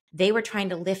in. They were trying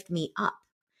to lift me up.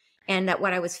 And that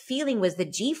what I was feeling was the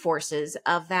G-forces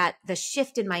of that, the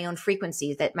shift in my own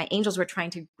frequencies, that my angels were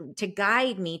trying to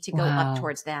guide me to go up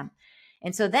towards them.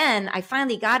 And so then I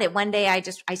finally got it. One day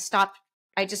I stopped.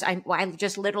 I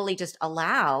literally just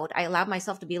allowed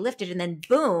myself to be lifted. And then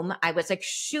boom, I was like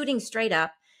shooting straight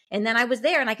up. And then I was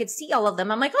there and I could see all of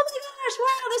them. I'm like, oh my gosh,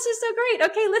 wow, this is so great.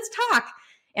 Okay, let's talk.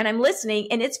 And I'm listening,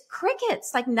 and it's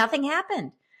crickets, like nothing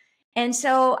happened. And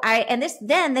so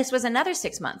this was another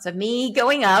 6 months of me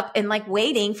going up and like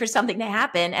waiting for something to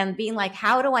happen and being like,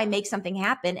 how do I make something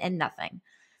happen? And nothing.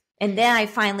 And then I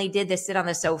finally did this, sit on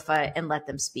the sofa and let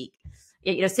them speak,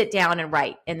 sit down and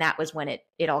write. And that was when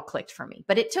it all clicked for me,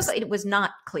 but it was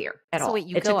not clear at all. So wait,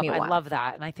 you go up. I love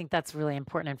that. And I think that's really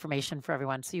important information for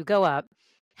everyone. So you go up,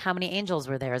 how many angels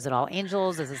were there? Is it all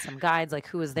angels? Is it some guides? Like,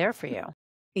 who was there for you?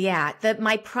 Yeah. The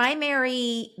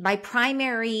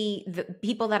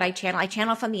people that I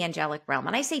channel from the angelic realm.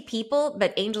 And I say people,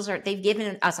 but angels they've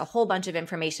given us a whole bunch of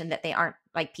information that they aren't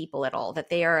like people at all, that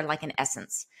they are like an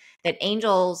essence, that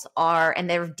angels are, and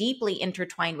they're deeply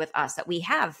intertwined with us, that we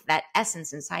have that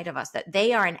essence inside of us, that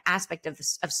they are an aspect of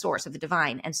source, of the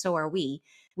divine. And so are we.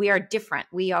 We are different.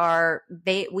 They are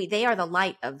the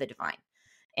light of the divine,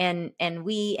 and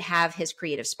we have his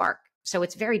creative spark. So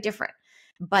it's very different.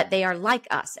 But they are like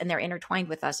us, and they're intertwined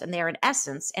with us, and they're an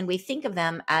essence. And we think of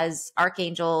them as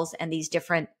archangels and these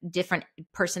different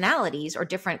personalities or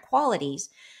different qualities.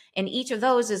 And each of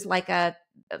those is like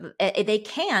they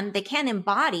can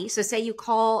embody. So say you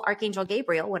call Archangel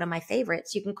Gabriel, one of my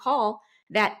favorites, you can call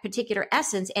that particular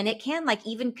essence, and it can like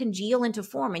even congeal into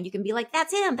form. And you can be like,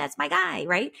 that's him, that's my guy,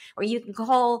 right? Or you can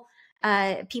call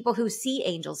people who see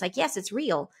angels, like, yes, it's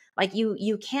real. Like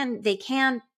they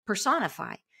can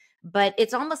personify. But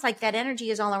it's almost like that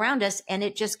energy is all around us, and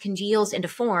it just congeals into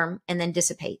form and then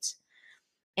dissipates.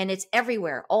 And it's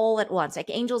everywhere all at once.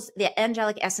 Like angels, the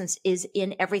angelic essence is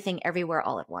in everything, everywhere,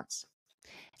 all at once.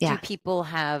 Yeah. Do people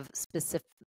have specific,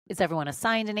 is everyone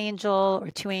assigned an angel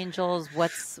or two angels?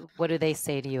 What do they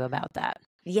say to you about that?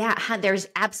 Yeah, there's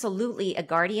absolutely a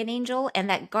guardian angel. And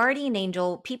that guardian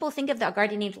angel, people think of the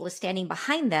guardian angel as standing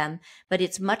behind them, but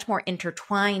it's much more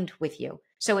intertwined with you.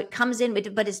 So it comes in,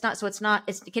 but it's not,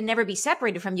 it can never be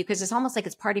separated from you, because it's almost like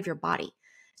it's part of your body.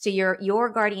 So your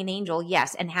guardian angel,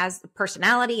 yes, and has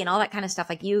personality and all that kind of stuff.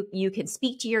 Like you can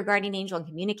speak to your guardian angel and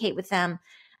communicate with them.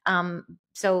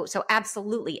 So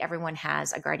absolutely everyone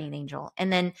has a guardian angel.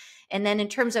 And then in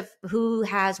terms of who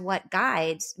has what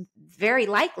guides, very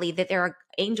likely that there are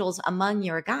angels among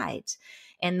your guides.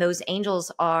 And those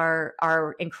angels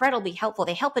are incredibly helpful.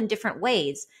 They help in different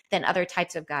ways than other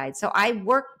types of guides. So I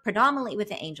work predominantly with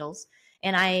the angels,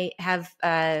 and I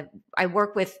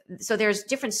work with, so there's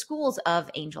different schools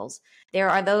of angels. There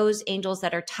are those angels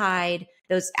that are tied,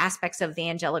 those aspects of the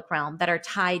angelic realm that are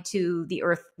tied to the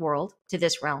earth world, to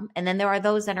this realm. And then there are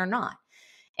those that are not.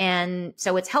 And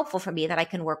so it's helpful for me that I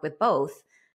can work with both,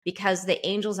 because the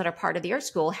angels that are part of the earth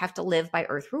school have to live by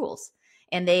earth rules.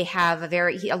 and they have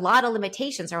a lot of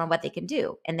limitations around what they can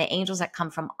do. And the angels that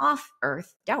come from off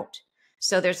earth don't.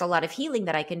 So there's a lot of healing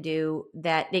that I can do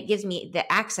that it gives me the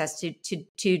access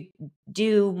to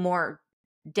do more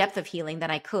depth of healing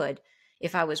than I could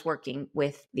if I was working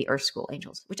with the earth school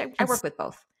angels, which I work with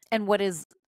both. And what is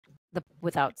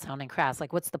without sounding crass,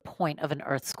 like what's the point of an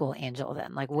earth school angel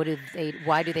then? Like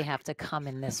why do they have to come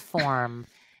in this form?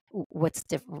 What's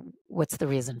the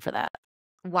reason for that?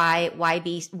 Why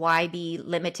be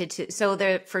limited to, so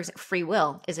for free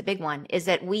will is a big one, is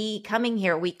that we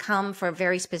come for a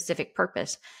very specific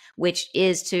purpose, which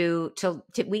is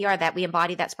we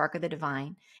embody that spark of the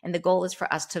divine. And the goal is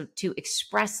for us to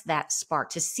express that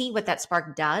spark, to see what that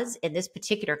spark does in this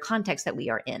particular context that we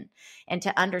are in, and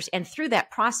to understand, and through that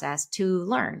process to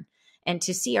learn and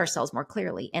to see ourselves more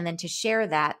clearly, and then to share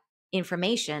that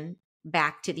information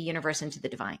back to the universe and to the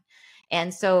divine.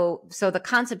 And so the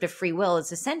concept of free will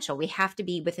is essential. We have to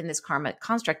be within this karmic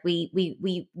construct.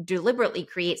 We deliberately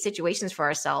create situations for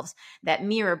ourselves that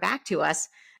mirror back to us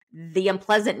the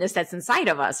unpleasantness that's inside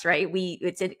of us, right?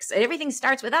 Everything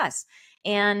starts with us.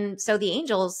 And so the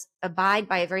angels abide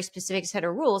by a very specific set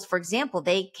of rules. For example,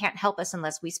 they can't help us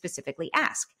unless we specifically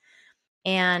ask.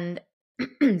 And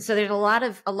so there's a lot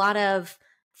of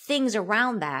things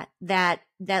around that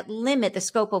limit the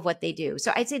scope of what they do.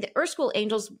 So I'd say the earth school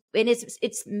angels, and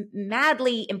it's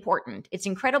madly important. It's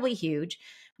incredibly huge.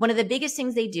 One of the biggest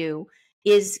things they do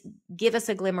is give us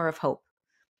a glimmer of hope.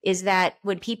 Is that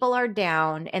when people are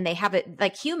down and they have it,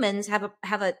 like humans have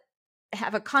a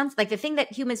like the thing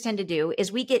that humans tend to do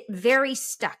is we get very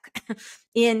stuck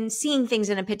in seeing things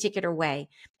in a particular way.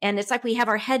 And it's like we have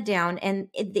our head down and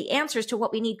the answers to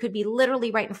what we need could be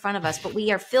literally right in front of us, but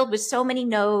we are filled with so many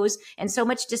no's and so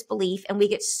much disbelief. And we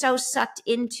get so sucked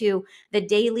into the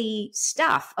daily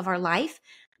stuff of our life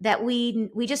that we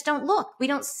just don't look, we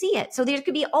don't see it. So there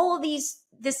could be all of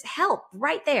this help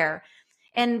right there.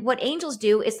 And what angels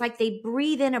do is like they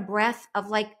breathe in a breath of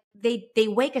like, they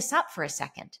wake us up for a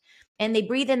second. And they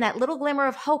breathe in that little glimmer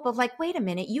of hope of like, wait a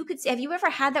minute, have you ever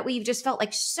had that where you've just felt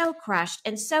like so crushed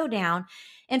and so down?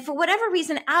 And for whatever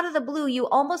reason, out of the blue, you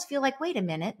almost feel like, wait a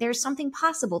minute, there's something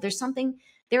possible.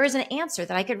 There is an answer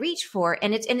that I could reach for.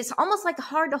 And it's almost like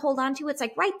hard to hold on to. It's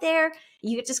like right there,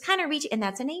 you just kind of reach, and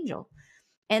that's an angel.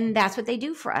 And that's what they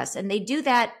do for us. And they do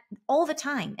that all the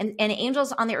time. And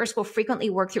angels on the earth school frequently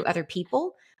work through other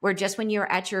people, where just when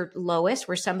you're at your lowest,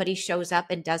 where somebody shows up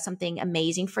and does something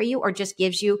amazing for you, or just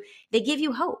they give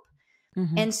you hope.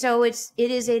 Mm-hmm. And so it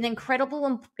is an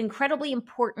incredibly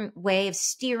important way of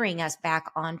steering us back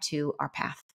onto our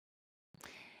path.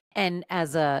 And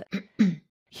as a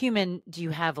human, do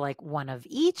you have like one of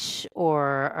each, or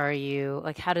are you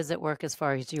like, how does it work as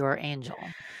far as your angel,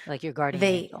 like your guardian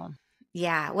angel?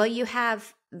 Yeah. Well, you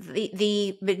have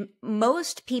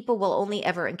most people will only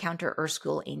ever encounter earth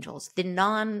school angels.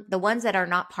 The ones that are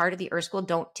not part of the earth school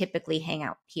don't typically hang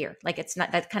out here. Like it's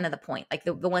not, that's kind of the point. Like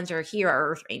the ones that are here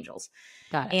are earth angels.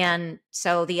 Got it. And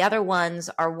so the other ones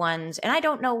are ones, and I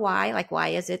don't know why, like, why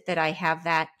is it that I have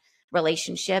that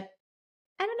relationship?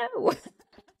 I don't know,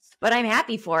 but I'm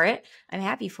happy for it.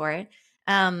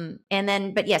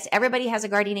 But yes, everybody has a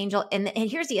guardian angel. And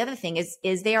here's the other thing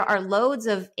is there are loads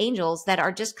of angels that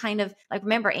are just kind of like,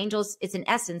 remember, angels, it's an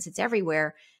essence, it's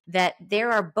everywhere, that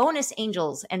there are bonus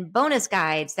angels and bonus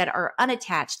guides that are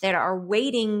unattached, that are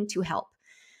waiting to help.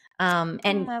 I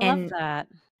love that.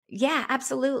 Yeah,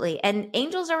 absolutely. And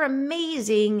angels are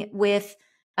amazing with,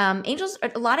 angels.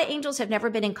 A lot of angels have never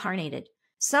been incarnated.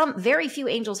 Very few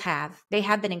angels they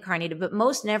have been incarnated, but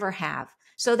most never have.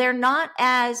 So they're not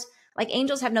as, like,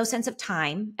 angels have no sense of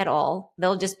time at all.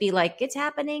 They'll just be like, it's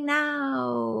happening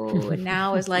now. And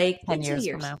now is like 10 2 years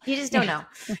years. from now. You just don't know.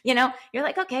 You're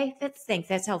like, okay, thanks.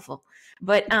 That's helpful.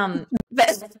 But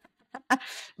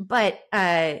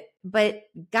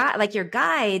God, like your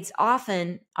guides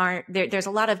often aren't there. There's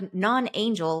a lot of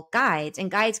non-angel guides, and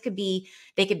guides could be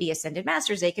ascended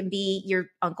masters. They can be your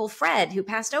Uncle Fred who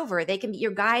passed over. They can be,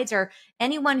 your guides are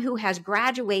anyone who has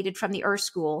graduated from the earth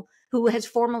school, who is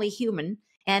formerly human,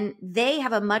 and they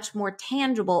have a much more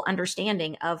tangible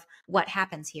understanding of what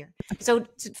happens here. So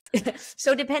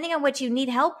depending on what you need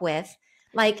help with,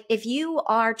 like if you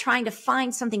are trying to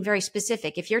find something very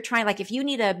specific, if you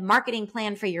need a marketing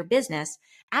plan for your business,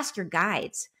 ask your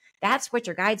guides. That's what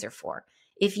your guides are for.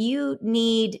 If you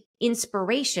need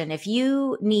inspiration, if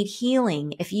you need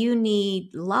healing, if you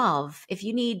need love, if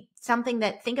you need something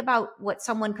think about what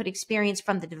someone could experience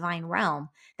from the divine realm,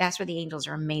 that's where the angels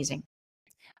are amazing.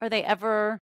 Are they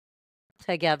ever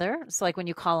together? So like when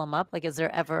you call them up, like is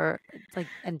there ever like,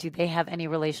 and do they have any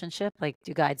relationship? Like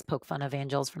do guides poke fun of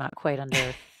angels for not quite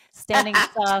standing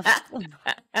stuff.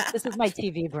 This is my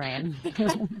TV brain.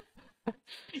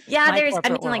 Yeah, My there's, I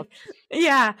mean, corporate world. like,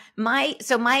 yeah,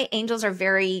 my angels are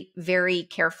very, very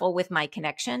careful with my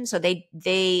connection. So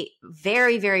they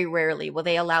very, very rarely will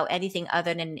they allow anything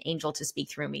other than an angel to speak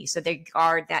through me. So they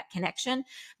guard that connection.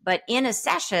 But in a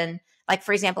session, like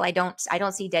for example, I don't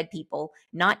see dead people,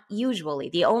 not usually.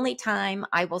 The only time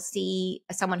I will see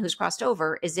someone who's crossed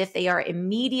over is if they are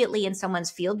immediately in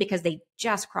someone's field because they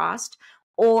just crossed,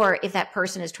 or if that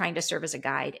person is trying to serve as a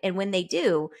guide. And when they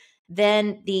do,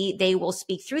 then they will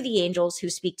speak through the angels who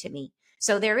speak to me.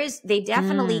 So they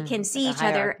definitely can see like a each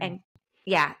other, hierarchy. and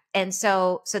yeah. And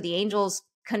so the angels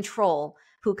control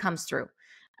who comes through.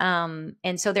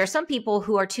 And so there are some people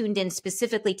who are tuned in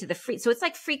specifically to so it's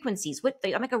like frequencies.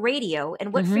 I'm like a radio,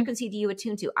 and what frequency do you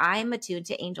attune to? I'm attuned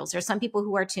to angels. There's some people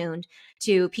who are tuned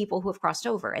to people who have crossed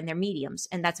over, and they're mediums,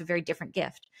 and that's a very different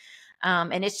gift.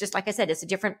 And it's just like I said, it's a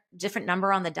different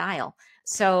number on the dial.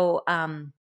 So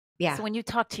yeah. So when you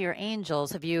talk to your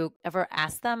angels, have you ever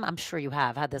asked them? I'm sure you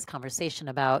have had this conversation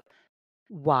about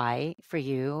why for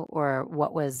you, or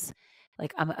what was,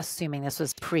 like, I'm assuming this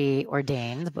was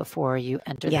preordained before you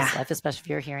entered this life, especially if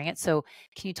you're hearing it. So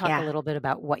can you talk a little bit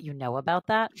about what you know about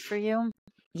that for you?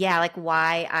 Yeah, like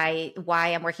why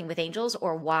I'm working with angels,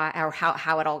 or why, or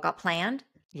how it all got planned.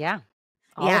 Yeah.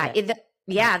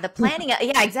 The planning.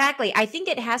 Yeah, exactly. I think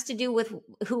it has to do with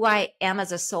who I am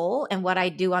as a soul, and what I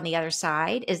do on the other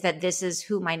side is that this is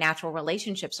who my natural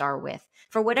relationships are with.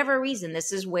 For whatever reason,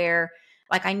 this is where,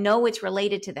 like, I know it's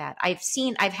related to that. I've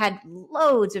had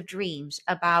loads of dreams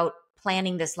about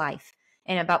planning this life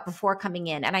and about before coming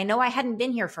in. And I know I hadn't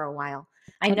been here for a while.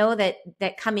 I know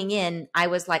that coming in, I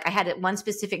was like, I had one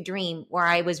specific dream where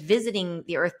I was visiting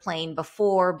the earth plane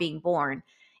before being born.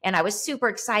 And I was super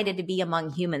excited to be among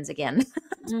humans again.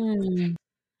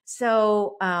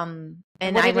 So, and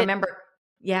I remember,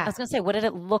 I was going to say, what did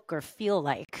it look or feel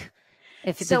like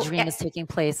if the dream is taking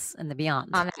place in the beyond?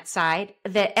 On that side,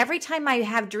 that every time I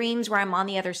have dreams where I'm on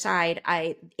the other side,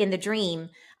 in the dream,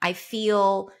 I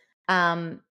feel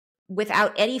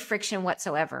without any friction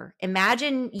whatsoever.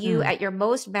 Imagine you at your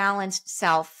most balanced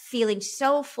self, feeling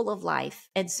so full of life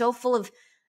and so full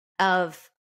of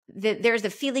there's the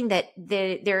feeling that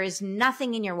there is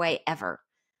nothing in your way ever.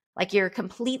 Like you're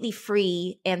completely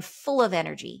free and full of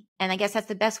energy. And I guess that's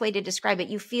the best way to describe it.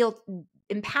 You feel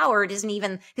empowered, isn't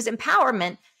even, because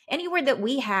empowerment, any word that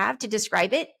we have to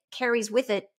describe it carries with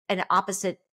it an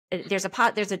opposite. There's a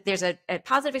positive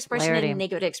expression Polarity. and a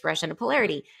negative expression, a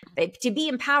polarity. To be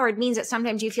empowered means that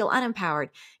sometimes you feel unempowered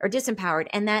or disempowered,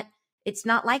 and that it's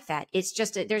not like that. It's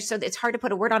just it's hard to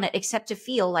put a word on it, except to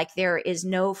feel like there is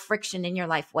no friction in your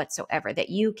life whatsoever, that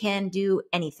you can do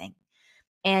anything.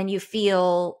 And you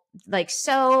feel like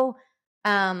so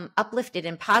uplifted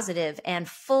and positive and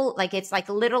full, like it's like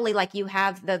literally like you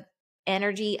have the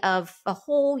energy of a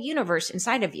whole universe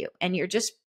inside of you, and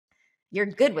you're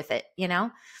good with it, you know?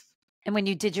 And when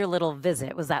you did your little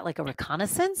visit, was that like a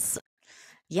reconnaissance?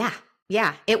 Yeah.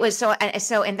 Yeah, it was so,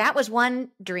 and that was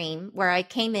one dream where I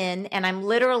came in, and I'm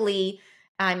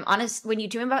honest, when you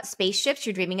dream about spaceships,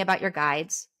 you're dreaming about your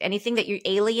guides. Anything that you're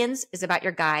aliens is about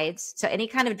your guides. So any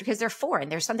kind of, because they're foreign,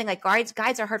 there's something like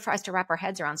guides are hard for us to wrap our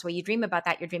heads around. So when you dream about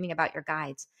that, you're dreaming about your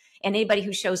guides. And anybody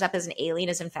who shows up as an alien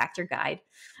is in fact your guide.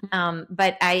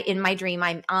 But in my dream,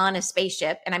 I'm on a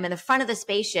spaceship, and I'm in the front of the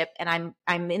spaceship, and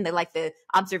I'm in the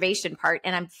observation part,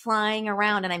 and I'm flying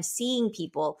around, and I'm seeing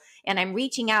people, and I'm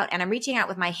reaching out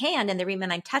with my hand in the dream,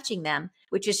 and I'm touching them,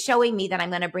 which is showing me that I'm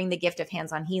going to bring the gift of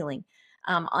hands-on healing.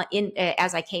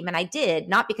 As I came, and I did,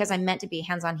 not because I'm meant to be a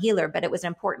hands-on healer, but it was an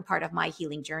important part of my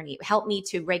healing journey. It helped me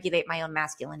to regulate my own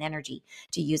masculine energy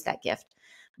to use that gift.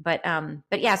 But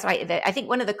yeah, so I think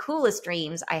one of the coolest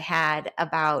dreams I had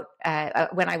about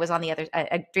when I was on the other,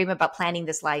 a dream about planning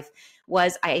this life,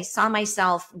 was I saw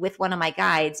myself with one of my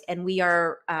guides, and we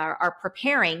are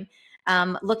preparing,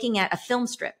 looking at a film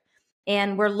strip.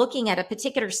 And we're looking at a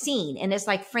particular scene, and it's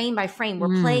like frame by frame,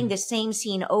 we're playing the same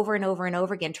scene over and over and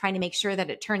over again, trying to make sure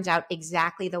that it turns out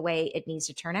exactly the way it needs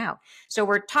to turn out. So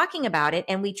we're talking about it,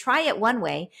 and we try it one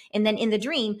way. And then in the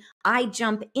dream, I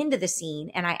jump into the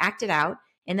scene and I act it out.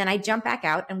 And then I jump back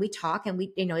out, and we talk, and we,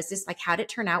 is this like, how did it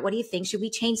turn out? What do you think? Should we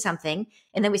change something?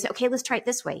 And then we say, okay, let's try it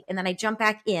this way. And then I jump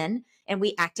back in, and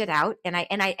we act it out. And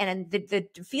the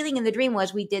feeling in the dream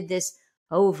was we did this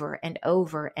over and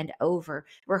over and over,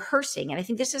 rehearsing. And I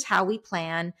think this is how we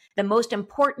plan the most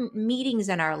important meetings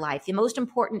in our life, the most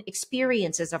important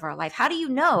experiences of our life. How do you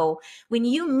know when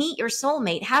you meet your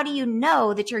soulmate? How do you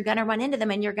know that you're going to run into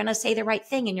them and you're going to say the right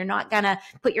thing and you're not going to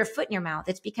put your foot in your mouth?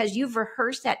 It's because you've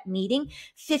rehearsed that meeting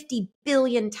 50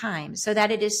 billion times so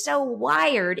that it is so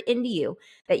wired into you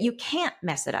that you can't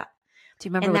mess it up. Do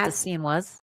you remember what the scene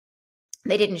was?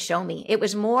 They didn't show me. It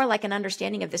was more like an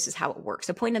understanding of this is how it works.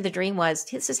 The point of the dream was,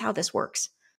 this is how this works.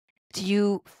 Do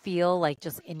you feel like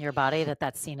just in your body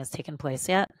that scene has taken place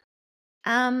yet?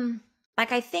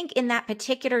 Like I think in that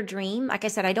particular dream, like I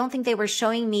said, I don't think they were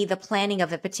showing me the planning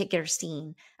of a particular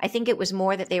scene. I think it was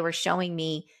more that they were showing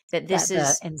me that this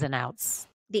is the ins and outs.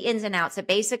 The ins and outs. That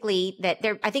basically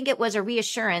I think it was a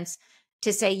reassurance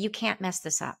to say, you can't mess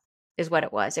this up. Is what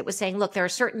it was. It was saying, look, there are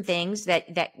certain things that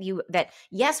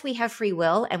yes, we have free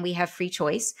will and we have free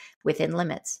choice within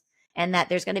limits. And that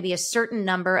there's going to be a certain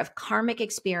number of karmic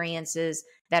experiences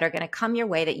that are going to come your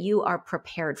way that you are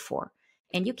prepared for.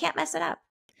 And you can't mess it up.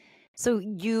 So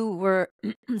you were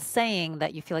saying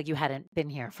that you feel like you hadn't been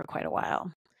here for quite a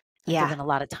while. Yeah. Given a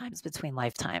lot of times between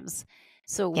lifetimes.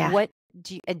 So Yeah. what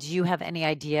do you have any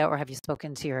idea, or have you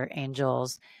spoken to your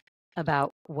angels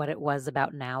about what it was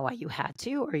about now, why you had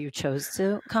to, or you chose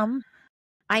to come?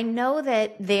 I know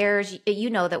that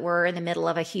that we're in the middle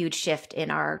of a huge shift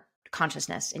in our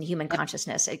consciousness, in human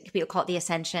consciousness. People call it the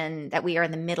ascension, that we are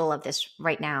in the middle of this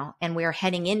right now. And we are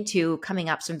heading into coming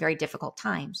up some very difficult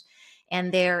times.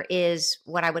 And there is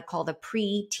what I would call the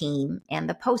pre-team and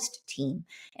the post-team.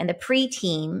 And the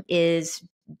pre-team is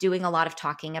doing a lot of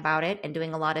talking about it and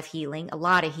doing a lot of healing,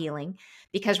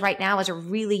 because right now is a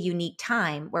really unique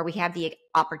time where we have the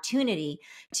opportunity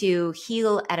to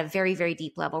heal at a very, very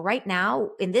deep level. Right now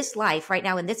in this life, right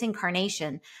now in this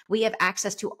incarnation, we have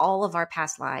access to all of our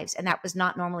past lives. And that was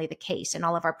not normally the case. In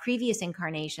all of our previous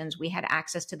incarnations, we had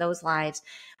access to those lives,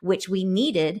 which we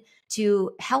needed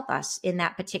to help us in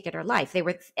that particular life. They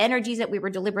were energies that we were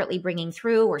deliberately bringing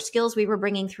through, or skills we were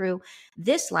bringing through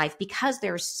this life, because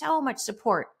there's so much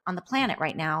support on the planet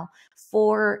right now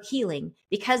for healing,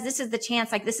 because this is the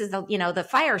chance, like this is the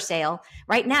fire sale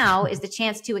right now, is the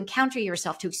chance to encounter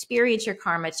yourself, to experience your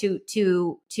karma, to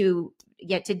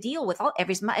deal with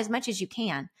as much as you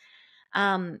can.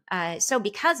 So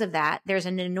because of that, there's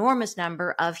an enormous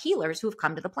number of healers who have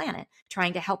come to the planet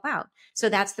trying to help out. So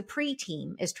that's the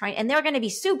pre-team is trying, and they're going to be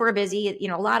super busy.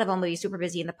 A lot of them will be super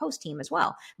busy in the post-team as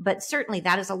well. But certainly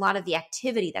that is a lot of the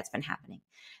activity that's been happening.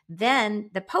 Then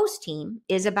the post-team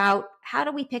is about, how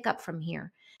do we pick up from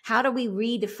here? How do we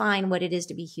redefine what it is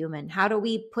to be human? How do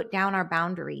we put down our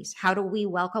boundaries? How do we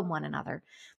welcome one another?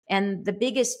 And the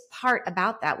biggest part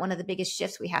about that, one of the biggest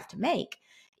shifts we have to make,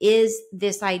 is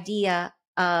this idea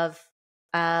of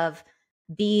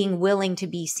being willing to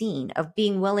be seen, of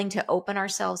being willing to open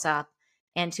ourselves up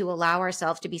and to allow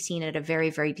ourselves to be seen at a very,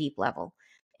 very deep level.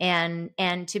 And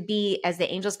to be, as the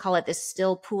angels call it, this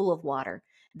still pool of water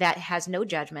that has no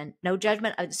judgment.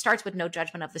 It starts with no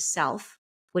judgment of the self,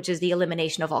 which is the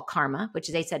elimination of all karma, which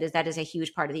they said is a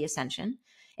huge part of the ascension.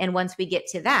 And once we get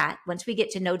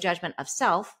to no judgment of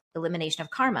self, elimination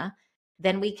of karma,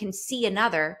 then we can see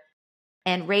another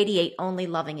and radiate only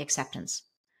loving acceptance.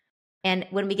 And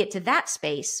when we get to that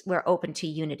space, we're open to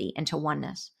unity and to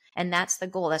oneness. And that's the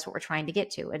goal. That's what we're trying to get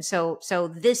to. And so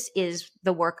this is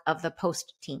the work of the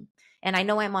post team. And I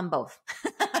know I'm on both.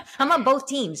 I'm on both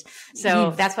teams.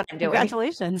 So that's what I'm doing.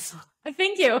 Congratulations.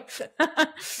 Thank you.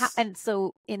 And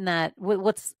so in that,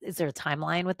 is there a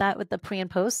timeline with that, with the pre and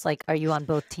post? Like, are you on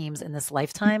both teams in this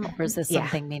lifetime, or is this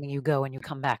something meaning you go and you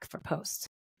come back for post?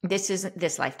 This isn't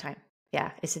this lifetime.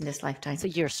 Yeah, it's in this lifetime. So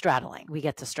you're straddling. We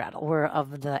get to straddle. We're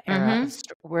of the era.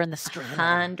 We're in the straddle.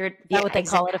 100. Is that what they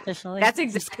call it officially? That's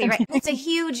exactly right. It's a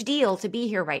huge deal to be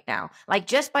here right now. Like,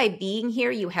 just by being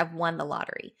here, you have won the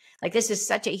lottery. Like, this is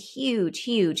such a huge,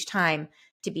 huge time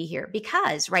to be here,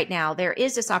 because right now there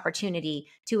is this opportunity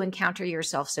to encounter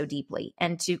yourself so deeply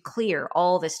and to clear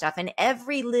all this stuff, and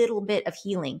every little bit of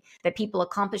healing that people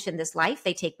accomplish in this life,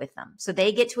 they take with them. So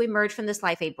they get to emerge from this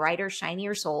life a brighter,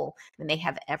 shinier soul than they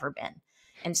have ever been.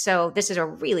 And so this is a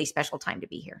really special time to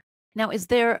be here. Now, is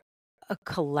there a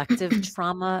collective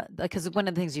trauma? Because one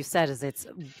of the things you said is it's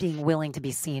being willing to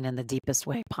be seen in the deepest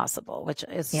way possible, which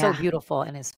is so beautiful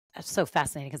and is so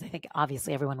fascinating, because I think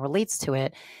obviously everyone relates to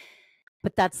it.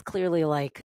 But that's clearly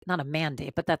like not a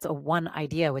mandate, but that's a one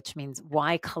idea, which means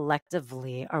why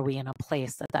collectively are we in a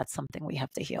place that that's something we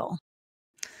have to heal?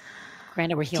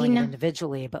 Granted, we're healing it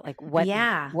individually, but like what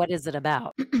is it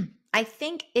about? I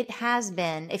think it has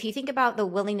been, if you think about the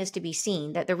willingness to be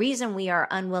seen, that the reason we are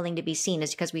unwilling to be seen is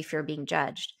because we fear being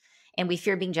judged. And we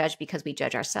fear being judged because we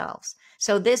judge ourselves.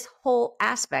 So this whole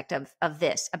aspect of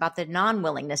this, about the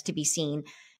non-willingness to be seen,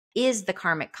 is the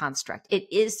karmic construct.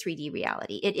 It is 3D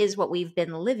reality. It is what we've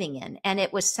been living in. And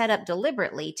it was set up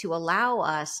deliberately to allow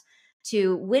us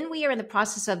to, when we are in the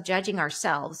process of judging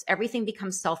ourselves, everything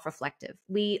becomes self-reflective.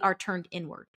 We are turned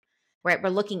inward. Right? We're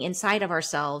looking inside of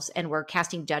ourselves and we're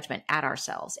casting judgment at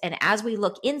ourselves. And as we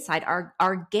look inside,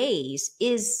 our gaze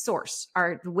is source.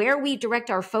 Where we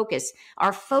direct our focus,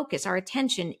 our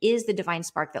attention is the divine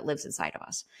spark that lives inside of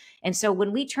us. And so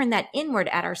when we turn that inward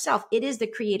at ourselves, it is the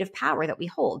creative power that we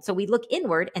hold. So we look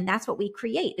inward, and that's what we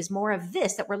create, is more of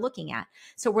this that we're looking at.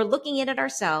 So we're looking at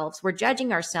ourselves, we're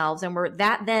judging ourselves, and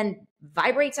that then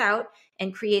vibrates out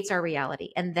and creates our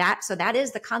reality. And so that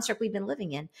is the construct we've been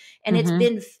living in. And it's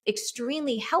been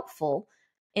extremely helpful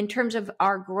in terms of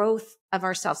our growth of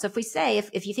ourselves. So if we say,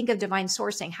 if you think of divine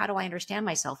sourcing, how do I understand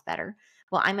myself better?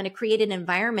 Well, I'm going to create an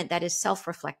environment that is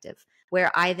self-reflective,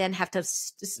 where I then have to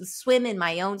swim in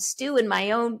my own stew,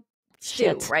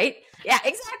 Shit. right? Yeah,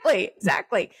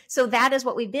 exactly. So that is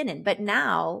what we've been in. But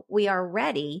now we are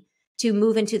ready to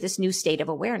move into this new state of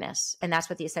awareness. And that's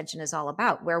what the ascension is all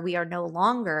about, where we are no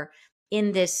longer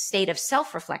in this state of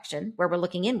self-reflection, where we're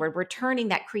looking inward. We're turning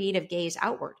that creative gaze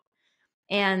outward.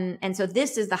 And so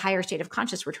this is the higher state of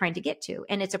consciousness we're trying to get to.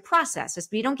 And it's a process.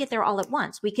 We don't get there all at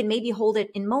once. We can maybe hold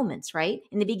it in moments, right?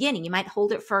 In the beginning, you might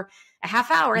hold it for a half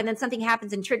hour, and then something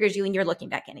happens and triggers you and you're looking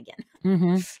back in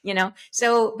again,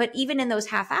 So, but even in those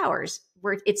half hours,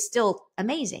 it's still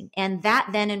amazing. And that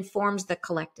then informs the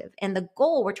collective. And the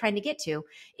goal we're trying to get to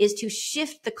is to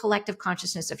shift the collective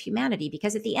consciousness of humanity,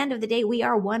 because at the end of the day, we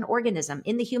are one organism.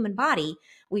 In the human body,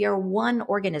 we are one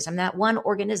organism. That one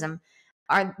organism,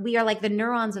 we are like the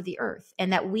neurons of the earth,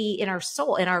 and that we, in our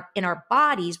soul, in our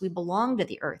bodies, we belong to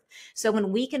the earth. So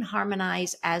when we can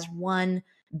harmonize as one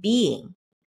being,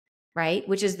 right,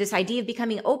 which is this idea of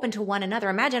becoming open to one another.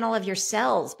 Imagine all of your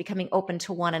cells becoming open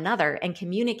to one another and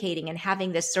communicating and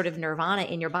having this sort of nirvana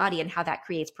in your body, and how that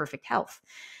creates perfect health.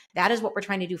 That is what we're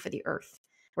trying to do for the earth.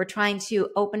 We're trying to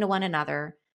open to one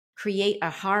another, create a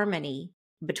harmony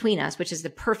between us, which is the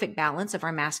perfect balance of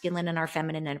our masculine and our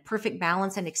feminine, and a perfect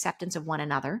balance and acceptance of one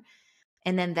another.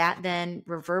 And then that then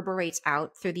reverberates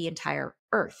out through the entire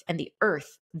earth, and the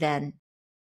earth then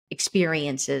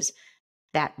experiences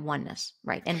that oneness,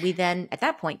 right? And we then, at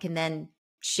that point, can then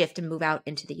shift and move out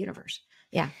into the universe.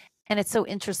 Yeah. And it's so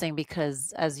interesting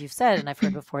because, as you've said, and I've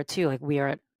heard before too, like, we are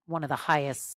at one of the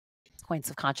highest points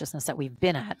of consciousness that we've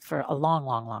been at for a long,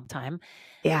 long, long time.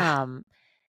 Yeah.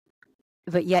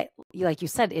 But yet, like you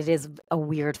said, it is a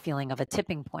weird feeling of a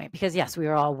tipping point, because yes, we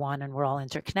are all one and we're all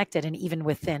interconnected. And even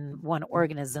within one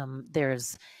organism,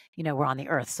 there's, we're on the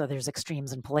earth. So there's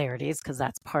extremes and polarities, because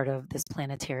that's part of this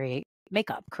planetary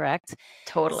makeup, correct?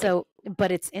 Totally. So,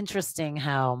 but it's interesting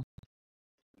how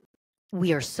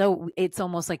it's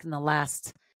almost like in the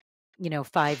last,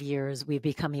 5 years, we've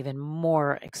become even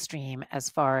more extreme, as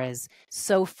far as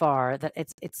so far that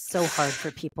it's so hard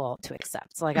for people to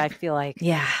accept. So like, I feel like,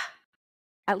 yeah,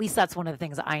 at least that's one of the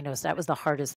things I noticed. That was the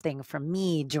hardest thing for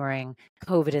me during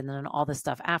COVID, and then all the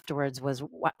stuff afterwards was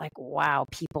like, wow,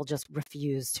 people just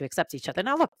refuse to accept each other.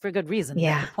 Now, look, for good reason.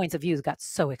 Yeah. The points of views got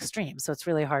so extreme. So it's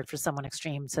really hard for someone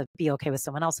extreme to be okay with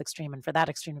someone else extreme, and for that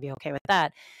extreme to be okay with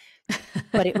that.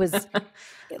 But it was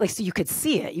like, so you could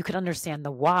see it, you could understand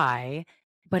the why,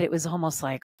 but it was almost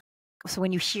like, so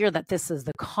when you hear that this is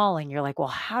the calling, you're like, well,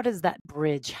 how does that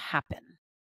bridge happen?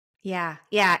 Yeah.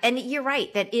 Yeah. And you're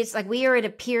right that it's like, we are at a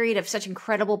period of such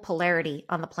incredible polarity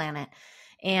on the planet.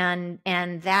 And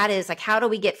that is like, how do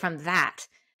we get from that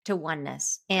to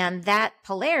oneness? And that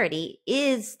polarity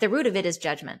is, the root of it is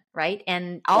judgment, right?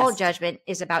 And all judgment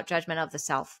is about judgment of the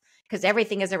self, because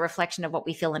everything is a reflection of what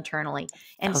we feel internally.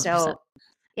 And 100%. so,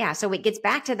 yeah, so it gets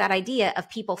back to that idea of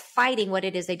people fighting what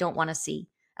it is they don't want to see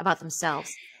about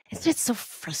themselves. It's just so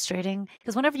frustrating,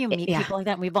 because whenever you meet people like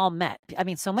that, and we've all met, I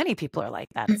mean, so many people are like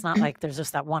that. It's not like there's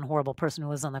just that one horrible person who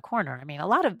lives on the corner. I mean, a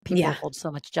lot of people hold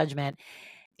so much judgment,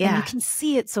 and you can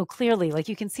see it so clearly. Like,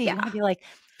 you can see, you want to be like,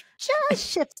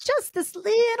 just shift just this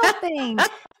little thing.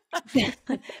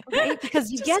 Right?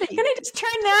 Because you get it. Can I just turn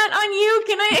that on you?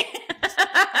 Can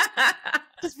I?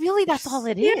 Because really, that's all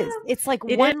it is. It's like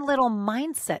one little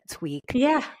mindset tweak.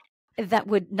 Yeah. That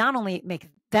would not only make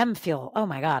them feel, oh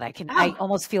my God, I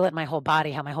almost feel it in my whole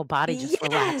body, how my whole body just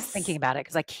relaxed thinking about it.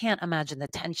 Because I can't imagine the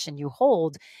tension you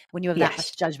hold when you have that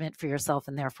much judgment for yourself,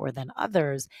 and therefore then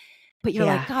others. But you're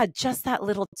like, God, just that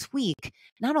little tweak,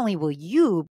 not only will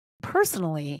you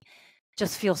personally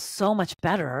just feel so much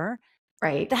better,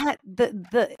 right? That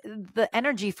the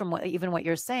energy from what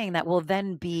you're saying that will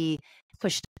then be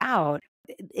pushed out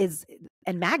is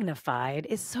and magnified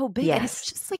is so big. And it's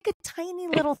Yes. just like a tiny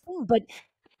little thing, but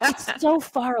it's so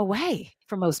far away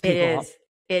for most It people. is.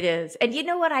 It is. And you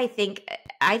know what I think?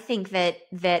 I think that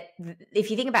if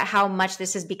you think about how much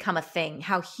this has become a thing,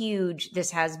 how huge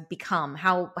this has become,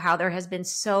 how there has been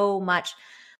so much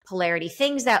polarity,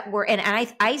 things that were, and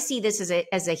I see this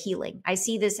as a healing. I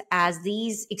see this as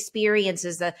these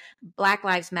experiences, the Black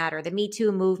Lives Matter, the Me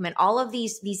Too movement, all of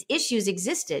these issues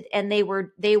existed, and they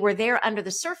were there under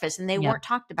the surface, and they Yeah. weren't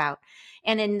talked about.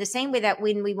 And in the same way that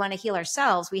when we want to heal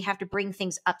ourselves, we have to bring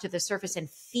things up to the surface and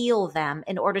feel them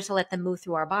in order to let them move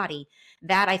through our body.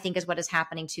 That, I think, is what is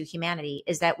happening to humanity,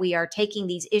 is that we are taking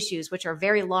these issues, which are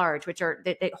very large,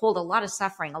 that hold a lot of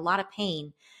suffering, a lot of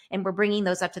pain, and we're bringing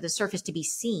those up to the surface to be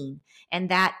seen. And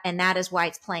that is why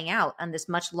it's playing out on this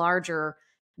much larger,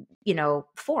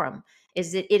 forum.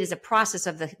 Is it is a process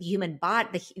of the human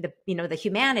body, the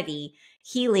humanity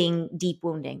healing deep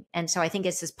wounding. And so I think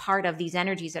this is part of these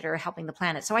energies that are helping the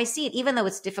planet. So I see it, even though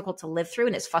it's difficult to live through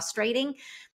and it's frustrating,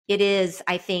 it is,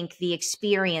 I think, the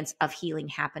experience of healing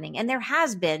happening. And there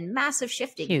has been massive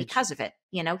shifting because of it,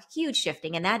 huge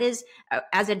shifting. And that is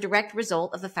as a direct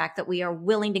result of the fact that we are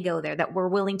willing to go there, that we're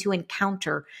willing to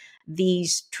encounter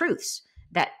these truths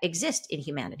that exist in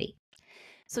humanity.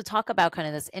 So talk about kind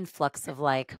of this influx of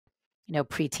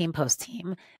pre-team,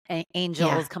 post-team,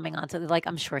 angels coming onto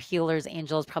I'm sure healers,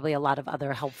 angels, probably a lot of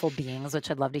other helpful beings, which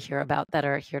I'd love to hear about, that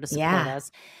are here to support us.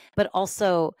 But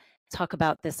also talk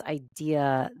about this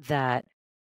idea that,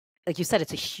 like you said,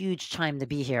 it's a huge time to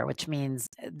be here, which means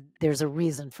there's a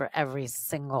reason for every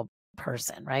single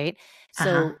person, right?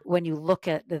 So when you look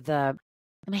at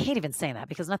and I hate even saying that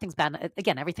because nothing's bad.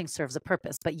 Again, everything serves a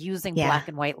purpose, but using black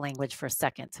and white language for a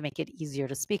second to make it easier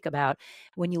to speak about,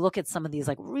 when you look at some of these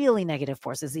really negative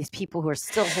forces, these people who are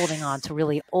still holding on to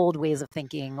really old ways of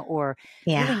thinking, or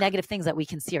really negative things that we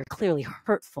can see are clearly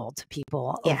hurtful to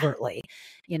people overtly,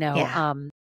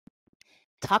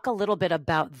 talk a little bit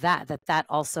about that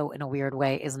also in a weird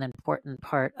way is an important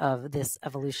part of this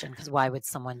evolution, because why would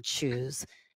someone choose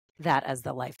that as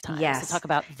the lifetime? Yes. So talk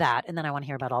about that. And then I want to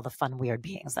hear about all the fun, weird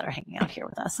beings that are hanging out here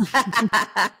with us.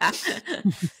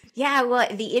 Yeah. Well,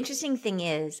 the interesting thing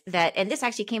is that, and this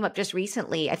actually came up just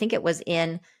recently, I think it was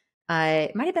it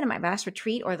might have been in my last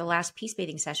retreat or the last peace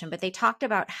bathing session, but they talked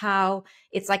about how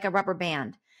it's like a rubber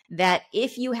band, that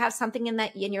if you have something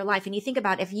in your life, and you think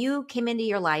about if you came into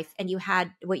your life and you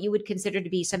had what you would consider to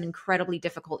be some incredibly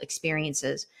difficult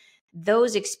experiences,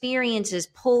 those experiences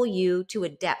pull you to a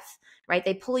depth, right?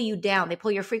 They pull you down. They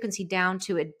pull your frequency down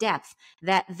to a depth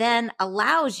that then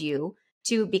allows you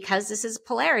to, because this is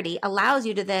polarity, allows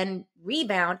you to then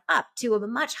rebound up to a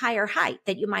much higher height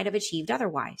that you might have achieved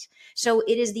otherwise. So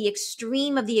it is the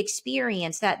extreme of the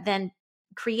experience that then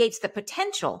creates the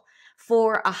potential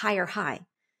for a higher high.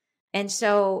 And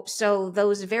so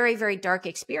those very, very dark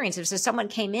experiences, so someone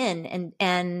came in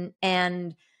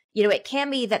and it can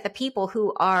be that the people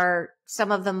who are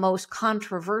some of the most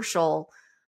controversial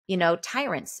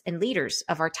tyrants and leaders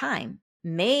of our time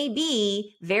may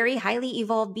be very highly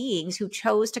evolved beings who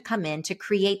chose to come in to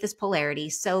create this polarity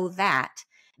so that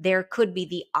there could be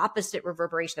the opposite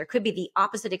reverberation. There could be the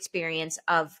opposite experience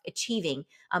of achieving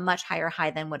a much higher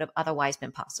high than would have otherwise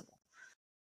been possible.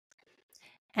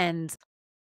 And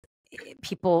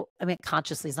people,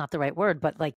 consciously is not the right word,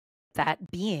 but that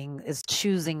being is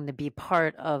choosing to be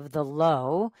part of the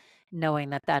low, knowing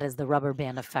that is the rubber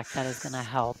band effect that is going to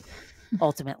help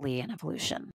ultimately in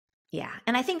evolution. Yeah.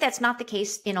 And I think that's not the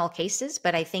case in all cases,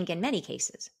 but I think in many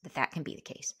cases that can be the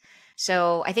case.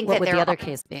 So I think what would the other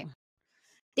case be?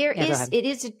 It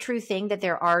is a true thing that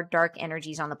there are dark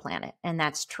energies on the planet, and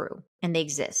that's true, and they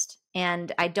exist.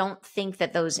 And I don't think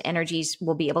that those energies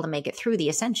will be able to make it through the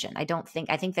ascension. I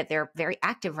think that they're very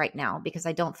active right now, because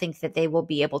I don't think that they will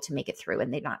be able to make it through,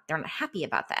 and they're not happy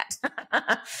about that.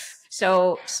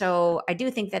 So I do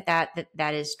think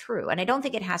that is true. And I don't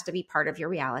think it has to be part of your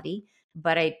reality,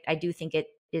 but I do think it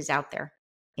is out there.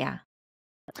 Yeah.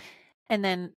 And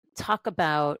then we'll talk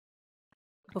about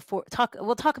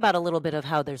a little bit of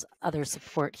how there's other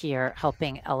support here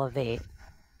helping elevate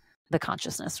the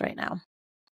consciousness right now.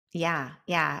 Yeah.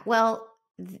 Yeah. Well,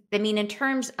 in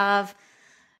terms of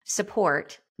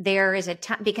support, there is a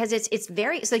time, because it's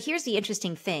very, so here's the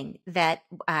interesting thing that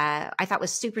I thought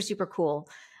was super, super cool,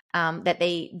 that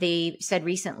they said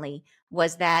recently,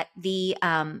 was that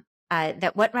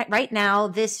that what right now,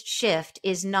 this shift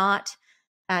is not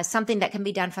something that can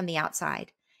be done from the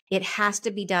outside. It has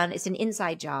to be done. It's an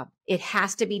inside job. It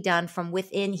has to be done from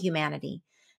within humanity.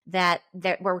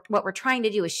 what we're trying to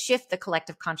do is shift the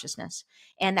collective consciousness.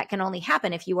 And that can only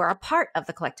happen if you are a part of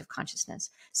the collective consciousness.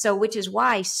 So, which is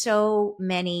why so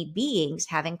many beings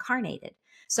have incarnated.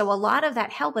 So a lot of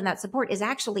that help and that support is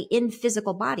actually in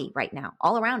physical body right now,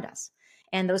 all around us.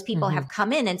 And those people have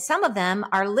come in, and some of them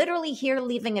are literally here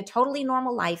living a totally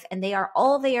normal life. And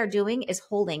all they are doing is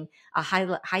holding a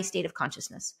high state of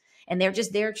consciousness. And they're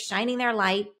just there shining their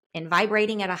light and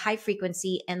vibrating at a high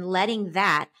frequency and letting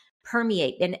that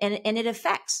permeate. And it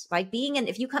affects, like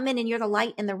if you come in and you're the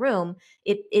light in the room,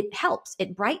 it helps,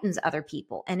 it brightens other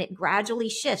people, and it gradually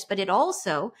shifts. But it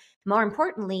also, more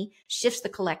importantly, shifts the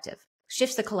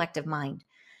collective mind.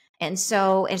 And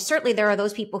certainly there are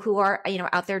those people who are,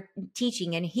 out there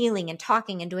teaching and healing and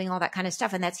talking and doing all that kind of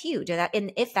stuff. And that's huge.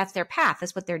 And if that's their path,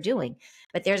 that's what they're doing.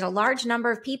 But there's a large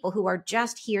number of people who are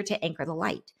just here to anchor the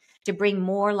light, to bring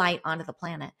more light onto the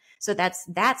planet. So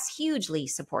that's hugely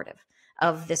supportive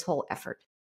of this whole effort.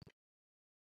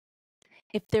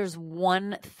 If there's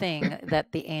one thing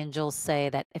that the angels say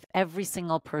that if every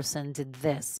single person did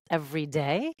this every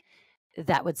day,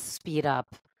 that would speed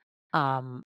up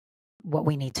what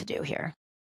we need to do here.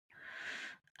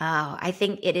 I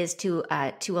think it is to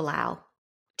allow.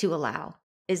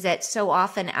 Is that so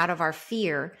often out of our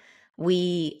fear,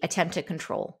 we attempt to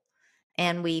control,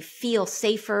 and we feel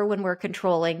safer when we're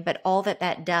controlling, but all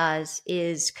that does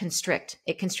is constrict.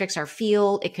 It constricts our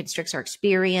field. It constricts our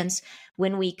experience.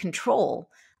 When we control,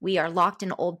 we are locked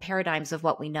in old paradigms of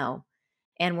what we know,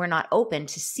 and we're not open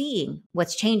to seeing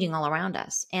what's changing all around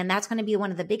us. And that's going to be one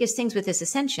of the biggest things with this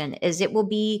ascension. Is it will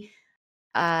be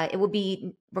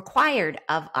required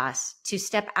of us to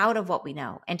step out of what we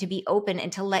know and to be open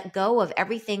and to let go of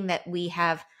everything that we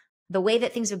have, the way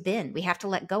that things have been. We have to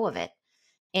let go of it.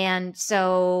 And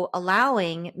so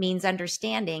allowing means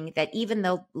understanding that even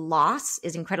though loss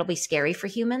is incredibly scary for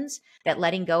humans, that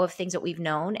letting go of things that we've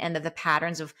known and the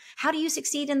patterns of how do you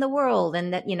succeed in the world,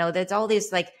 and that, there's all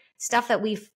this like stuff that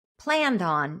we've planned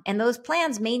on, and those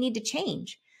plans may need to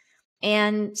change.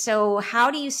 And so how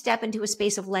do you step into a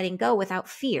space of letting go without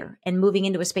fear and moving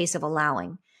into a space of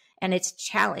allowing? And it's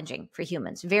challenging for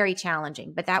humans, very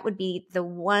challenging. But that would be the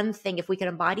one thing, if we could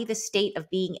embody the state of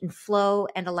being in flow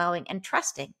and allowing and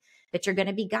trusting that you're going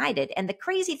to be guided. And the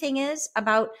crazy thing is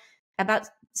about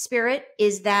spirit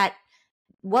is that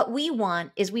what we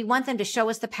want is we want them to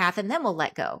show us the path, and then we'll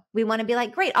let go. We want to be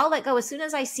like, great, I'll let go as soon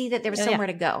as I see that there was somewhere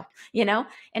to go,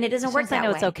 and it doesn't work that way. As soon as I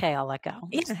know it's okay, I'll let go.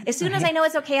 As soon as I know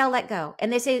it's okay, I'll let go.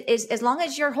 And they say, as long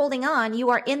as you're holding on, you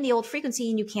are in the old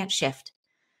frequency and you can't shift.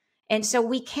 And so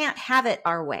we can't have it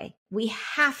our way. We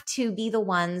have to be the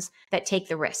ones that take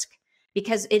the risk,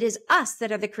 because it is us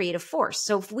that are the creative force.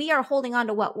 So if we are holding on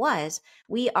to what was,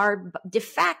 we are de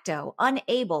facto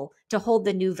unable to hold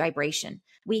the new vibration.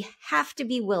 We have to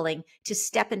be willing to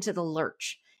step into the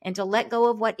lurch and to let go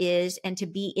of what is, and to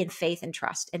be in faith and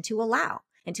trust, and to allow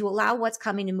what's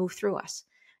coming to move through us.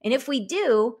 And if we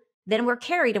do, then we're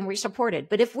carried and we're supported.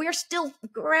 But if we're still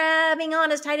grabbing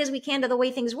on as tight as we can to the way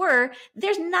things were,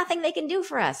 there's nothing they can do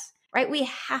for us, right? We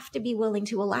have to be willing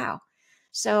to allow.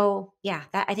 So yeah,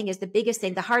 that I think is the biggest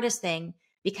thing, the hardest thing,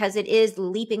 because it is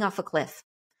leaping off a cliff,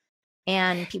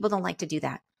 and people don't like to do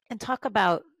that. And talk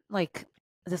about, like,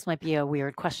 this might be a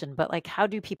weird question, but like, how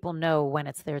do people know when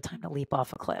it's their time to leap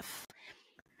off a cliff?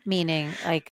 Meaning,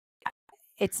 like,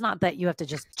 it's not that you have to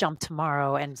just jump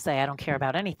tomorrow and say, I don't care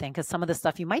about anything, because some of the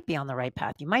stuff you might be on the right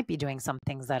path. You might be doing some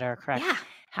things that are correct. Yeah.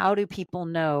 How do people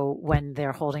know when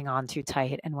they're holding on too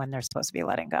tight and when they're supposed to be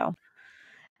letting go?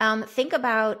 Think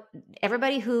about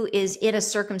everybody who is in a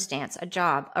circumstance, a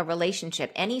job, a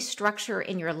relationship, any structure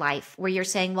in your life where you're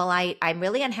saying, well, I'm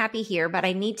really unhappy here, but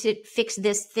I need to fix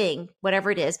this thing,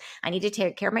 whatever it is. I need to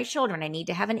take care of my children. I need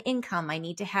to have an income. I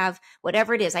need to have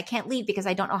whatever it is. I can't leave because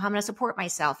I don't know how I'm going to support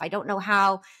myself. I don't know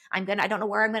I don't know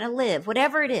where I'm going to live.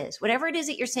 Whatever it is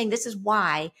that you're saying, this is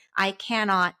why I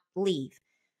cannot leave.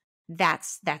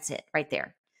 That's it right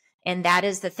there. And that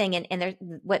is the thing. And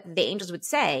what the angels would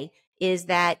say is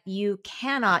that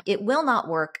it will not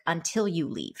work until you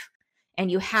leave.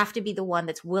 And you have to be the one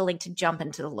that's willing to jump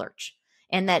into the lurch.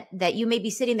 And that you may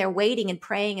be sitting there waiting and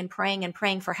praying and praying and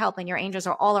praying for help. And your angels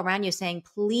are all around you saying,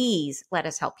 please let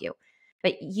us help you.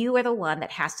 But you are the one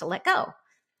that has to let go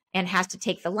and has to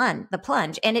take the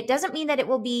plunge. And it doesn't mean that it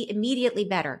will be immediately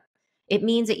better. It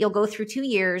means that you'll go through 2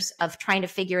 years of trying to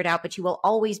figure it out, but you will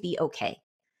always be okay.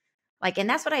 And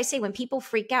that's what I say when people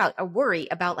freak out or worry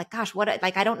about, like, gosh,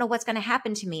 I don't know what's going to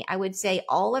happen to me. I would say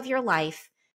all of your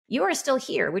life, you are still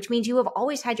here, which means you have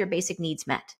always had your basic needs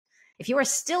met. If you are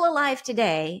still alive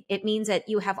today, it means that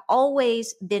you have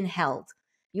always been held.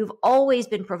 You've always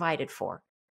been provided for.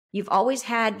 You've always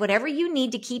had whatever you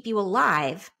need to keep you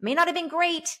alive. May not have been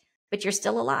great, but you're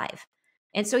still alive.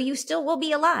 And so you still will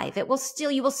be alive. You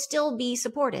will still be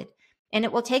supported. And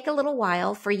it will take a little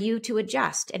while for you to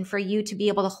adjust and for you to be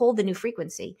able to hold the new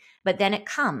frequency. But then it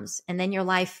comes, and then your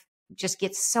life just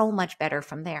gets so much better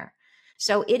from there.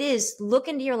 So it is, look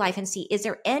into your life and see, is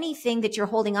there anything that you're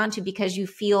holding on to because you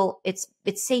feel it's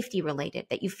safety related,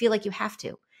 that you feel like you have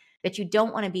to, that you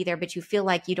don't want to be there, but you feel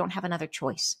like you don't have another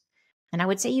choice? And I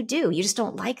would say you do. You just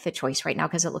don't like the choice right now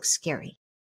because it looks scary.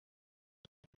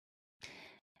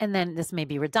 And then this may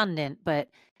be redundant, but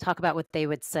talk about what they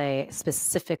would say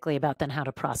specifically about then how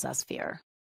to process fear.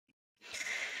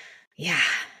 Yeah.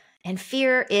 And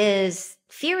fear is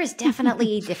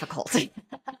definitely difficult.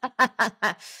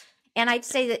 And I'd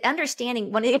say that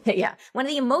understanding one of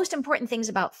the most important things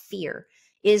about fear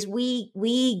is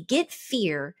we get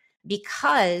fear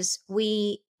because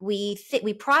we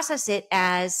process it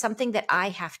as something that I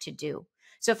have to do.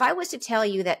 So if I was to tell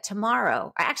you that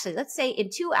tomorrow, actually, let's say in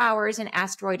 2 hours, an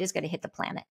asteroid is going to hit the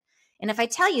planet. And if I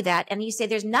tell you that and you say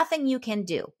there's nothing you can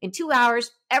do, in 2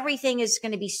 hours, everything is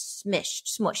going to be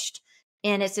smushed,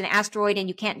 and it's an asteroid and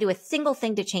you can't do a single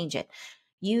thing to change it,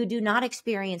 you do not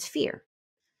experience fear.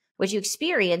 What you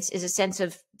experience is a sense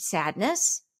of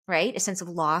sadness, right? A sense of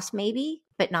loss maybe,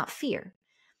 but not fear.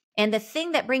 And the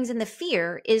thing that brings in the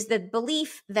fear is the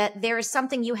belief that there is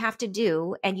something you have to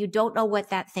do and you don't know what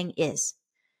that thing is.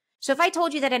 So if I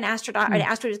told you that an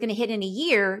asteroid is going to hit in a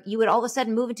year, you would all of a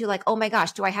sudden move into like, oh my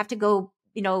gosh, do I have to go,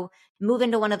 move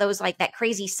into one of those, like that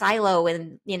crazy silo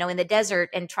in the desert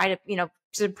and try to,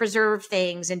 to preserve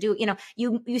things and do,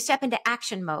 you step into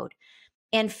action mode.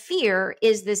 And fear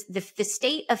is the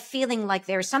state of feeling like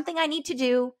there's something I need to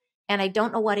do and I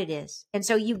don't know what it is. And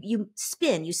so you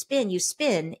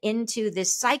spin into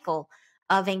this cycle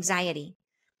of anxiety.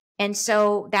 And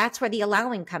so that's where the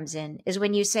allowing comes in, is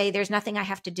when you say there's nothing I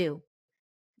have to do,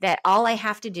 that all I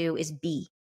have to do is be.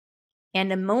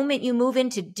 And the moment you move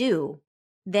into do,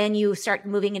 then you start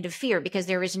moving into fear, because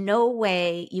there is no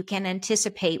way you can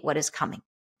anticipate what is coming.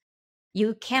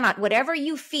 You cannot, whatever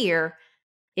you fear,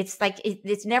 it's like,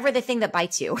 it's never the thing that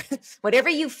bites you. Whatever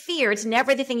you fear, it's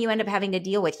never the thing you end up having to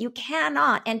deal with. You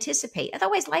cannot anticipate.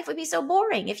 Otherwise, life would be so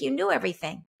boring if you knew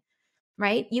everything,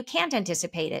 right? You can't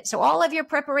anticipate it. So all of your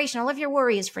preparation, all of your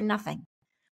worry is for nothing.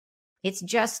 It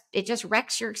just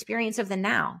wrecks your experience of the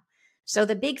now. So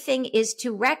the big thing is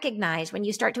to recognize when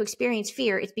you start to experience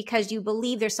fear, it's because you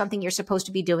believe there's something you're supposed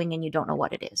to be doing and you don't know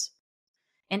what it is.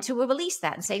 And to release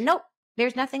that and say, nope,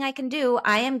 there's nothing I can do.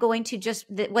 I am going to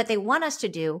what they want us to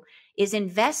do is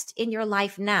invest in your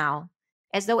life now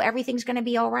as though everything's going to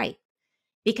be all right,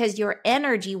 because your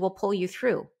energy will pull you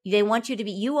through. They want you to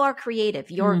be, you are creative.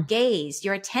 Your gaze,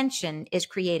 your attention is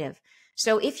creative.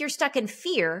 So if you're stuck in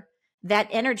fear, that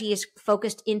energy is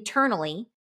focused internally,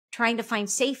 trying to find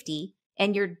safety,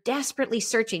 and you're desperately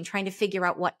searching, trying to figure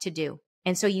out what to do.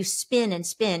 And so you spin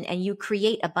and you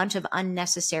create a bunch of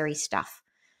unnecessary stuff.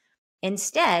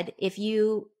 Instead, if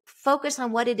you focus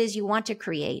on what it is you want to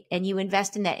create and you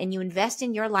invest in that, and you invest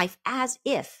in your life as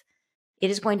if it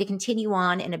is going to continue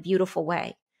on in a beautiful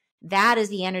way, that is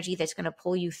the energy that's going to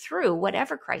pull you through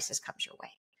whatever crisis comes your way.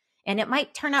 And it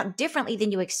might turn out differently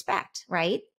than you expect,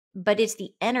 right? But it's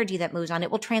the energy that moves on.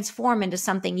 It will transform into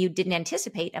something you didn't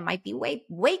anticipate and might be way,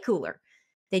 way cooler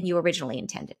than you originally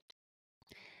intended.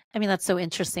 I mean, that's so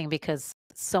interesting, because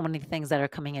so many things that are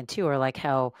coming in too are like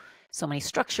how so many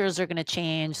structures are going to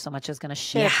change, so much is going to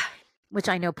shift, which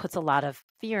I know puts a lot of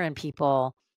fear in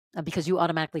people, because you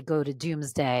automatically go to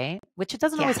doomsday, which it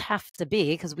doesn't always have to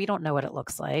be, because we don't know what it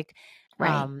looks like.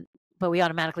 Right. But we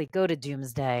automatically go to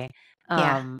doomsday.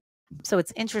 So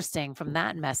it's interesting from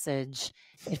that message.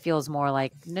 It feels more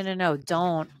like, no,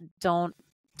 don't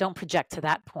project to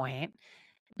that point.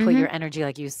 Put your energy,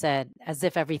 like you said, as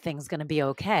if everything's going to be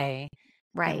okay,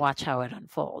 right? And watch how it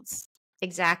unfolds.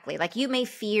 Exactly. Like you may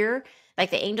fear, like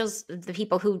the angels, the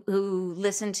people who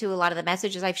listen to a lot of the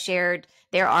messages I've shared,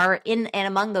 there are in and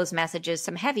among those messages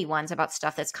some heavy ones about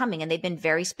stuff that's coming, and they've been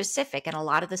very specific. And a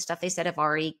lot of the stuff they said have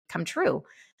already come true.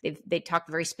 They talked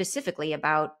very specifically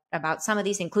about some of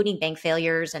these, including bank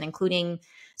failures and including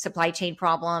supply chain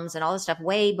problems and all this stuff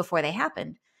way before they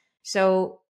happened.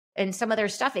 So, and some of their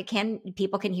stuff,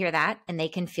 people can hear that and they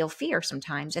can feel fear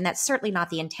sometimes. And that's certainly not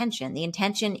the intention. The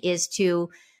intention is to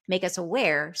make us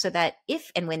aware so that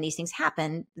if and when these things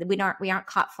happen, we aren't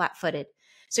caught flat-footed.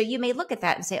 So you may look at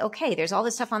that and say, okay, there's all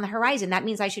this stuff on the horizon. That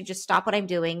means I should just stop what I'm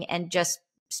doing and just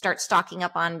start stocking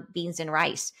up on beans and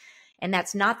rice. And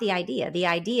that's not the idea. The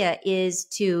idea is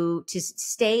to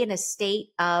stay in a state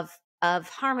of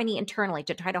harmony internally,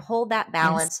 to try to hold that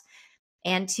balance.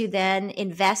 and to then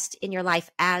invest in your life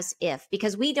as if,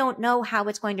 because we don't know how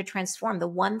it's going to transform. The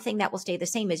one thing that will stay the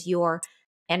same is your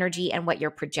energy and what you're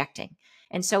projecting.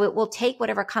 And so it will take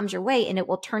whatever comes your way and it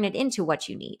will turn it into what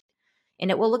you need.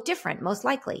 And it will look different, most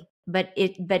likely. But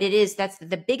that's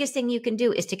the biggest thing you can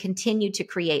do, is to continue to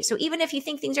create. So even if you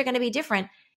think things are going to be different,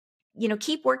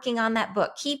 keep working on that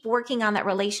book, keep working on that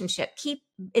relationship, keep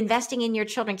investing in your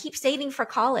children, keep saving for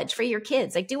college for your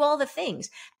kids, like do all the things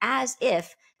as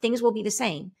if things will be the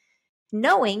same,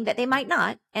 knowing that they might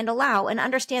not, and allow and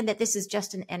understand that this is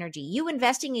just an energy. You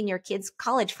investing in your kids'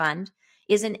 college fund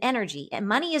is an energy, and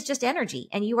money is just energy.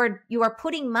 And you are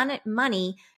putting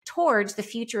money towards the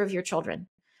future of your children.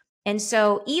 And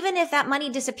so even if that money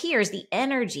disappears, the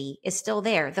energy is still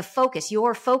there. The focus,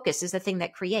 your focus is the thing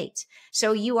that creates.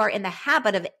 So you are in the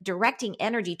habit of directing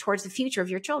energy towards the future of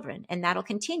your children. And that'll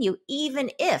continue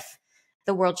even if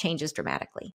the world changes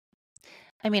dramatically.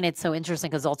 I mean, it's so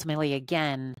interesting because ultimately,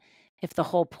 again, if the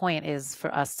whole point is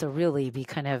for us to really be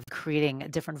kind of creating a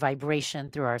different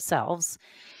vibration through ourselves,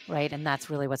 right? And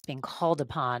that's really what's being called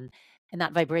upon. And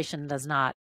that vibration does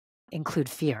not include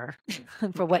fear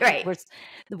for what Right.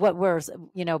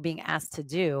 we're being asked to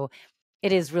do.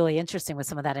 It is really interesting with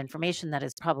some of that information that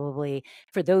is probably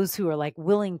for those who are like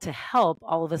willing to help,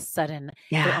 all of a sudden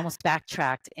they're almost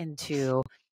backtracked into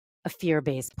a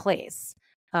fear-based place.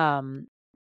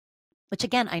 Which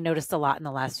again, I noticed a lot in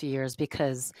the last few years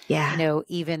because,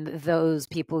 even those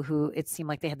people who it seemed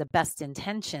like they had the best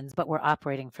intentions, but were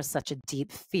operating for such a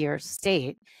deep fear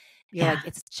state, you're like,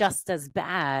 it's just as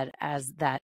bad as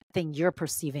that thing you're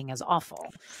perceiving as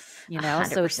awful,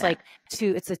 100%. So it's like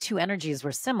the two energies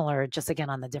were similar, just again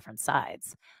on the different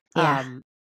sides.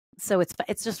 So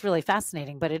it's just really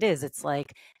fascinating, but it's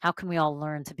like, how can we all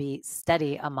learn to be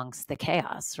steady amongst the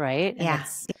chaos, right?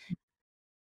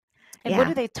 And what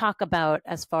do they talk about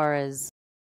as far as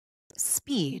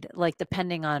speed, like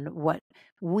depending on what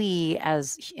we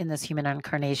as in this human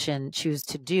incarnation choose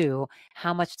to do,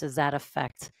 how much does that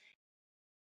affect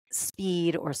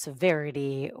speed or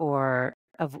severity or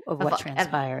of what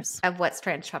transpires? Of what's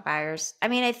transpires. I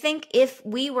mean, I think if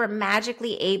we were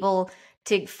magically able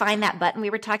to find that button we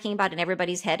were talking about in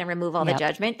everybody's head and remove all the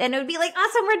judgment, then it would be like,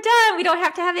 awesome, we're done. We don't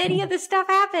have to have any of this stuff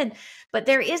happen. But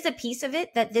there is a piece of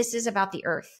it that this is about the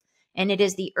earth. And it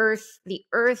is the earth. The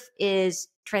earth is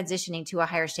transitioning to a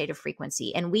higher state of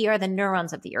frequency. And we are the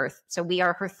neurons of the earth. So we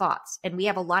are her thoughts. And we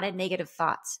have a lot of negative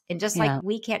thoughts. And just like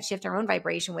we can't shift our own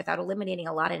vibration without eliminating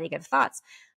a lot of negative thoughts,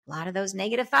 a lot of those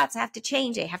negative thoughts have to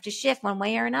change. They have to shift one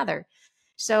way or another.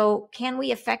 So can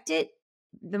we affect it?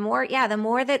 The more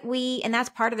that and that's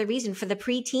part of the reason for the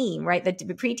pre-team, right?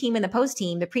 The pre-team and the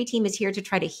post-team. The pre-team is here to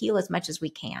try to heal as much as we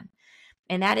can.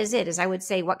 And that is it, as I would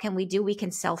say, what can we do? We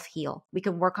can self-heal. We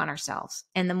can work on ourselves.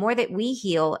 And the more that we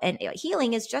heal, and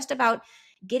healing is just about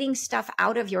getting stuff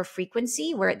out of your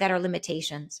frequency that are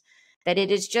limitations. That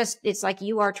it's like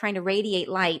you are trying to radiate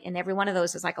light, and every one of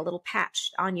those is like a little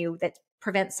patch on you that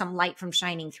prevents some light from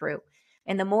shining through.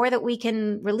 And the more that we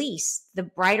can release, the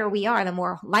brighter we are, the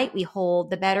more light we hold,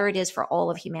 the better it is for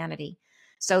all of humanity.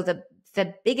 So the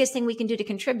biggest thing we can do to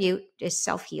contribute is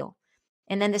self-heal.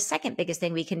 And then the second biggest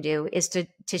thing we can do is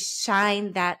to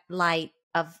shine that light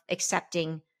of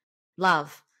accepting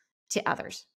love to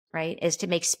others, right? Is to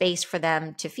make space for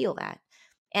them to feel that.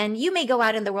 And you may go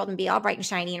out in the world and be all bright and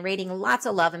shiny and radiating lots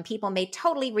of love, and people may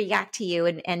totally react to you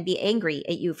and be angry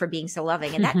at you for being so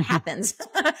loving. And that happens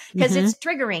because it's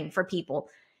triggering for people.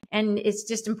 And it's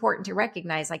just important to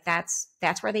recognize like that's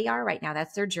where they are right now.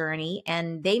 That's their journey.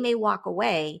 And they may walk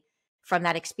away from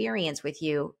that experience with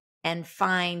you and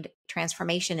find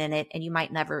transformation in it, and you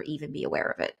might never even be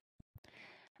aware of it.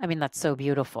 I mean, that's so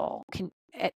beautiful.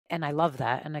 And I love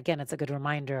that. And again, it's a good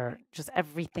reminder, just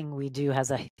everything we do has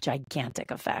a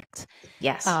gigantic effect.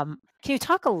 Yes. Can you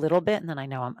talk a little bit, and then I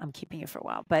know I'm keeping you for a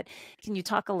while, but can you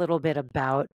talk a little bit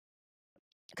about,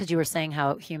 because you were saying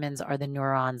how humans are the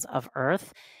neurons of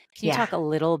Earth. Can you talk a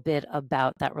little bit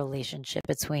about that relationship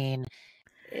between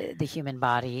the human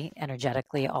body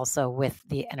energetically, also with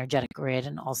the energetic grid,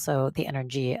 and also the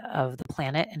energy of the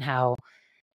planet, and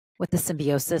what the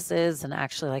symbiosis is, and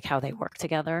actually like how they work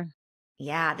together?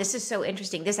 Yeah, this is so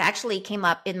interesting. This actually came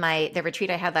up in the retreat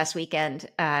I had last weekend.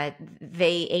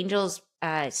 The angels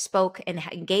spoke and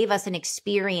gave us an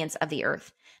experience of the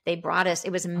earth. They brought us,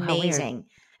 it was amazing.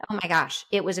 Oh my gosh,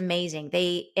 it was amazing.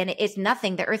 It's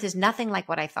nothing, the earth is nothing like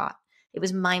what I thought. It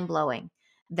was mind blowing.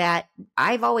 That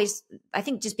I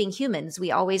think just being humans,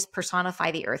 we always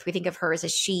personify the earth. We think of her as a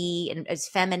she and as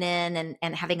feminine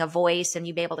and having a voice, and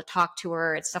you be able to talk to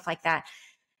her and stuff like that.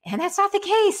 And that's not the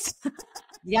case.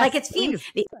 Like Yes, it's female.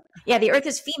 please. The earth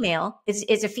is female.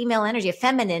 Is a female energy, a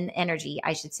feminine energy,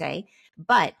 I should say.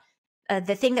 But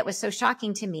the thing that was so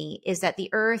shocking to me is that the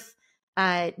earth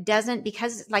doesn't,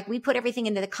 because like we put everything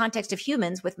into the context of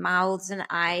humans with mouths and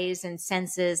eyes and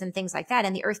senses and things like that.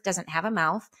 And the earth doesn't have a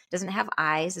mouth, doesn't have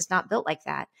eyes. It's not built like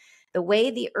that. The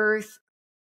way the earth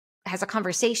has a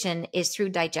conversation is through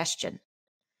digestion,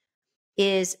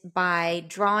 is by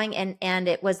drawing. And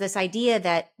it was this idea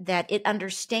that it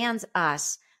understands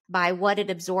us by what it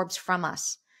absorbs from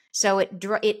us. So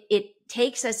it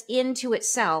takes us into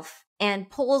itself and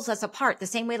pulls us apart the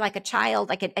same way like a child,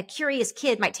 like a curious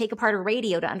kid might take apart a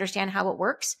radio to understand how it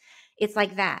works. It's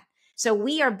like that. So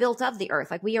we are built of the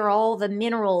earth. Like we are all the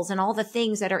minerals and all the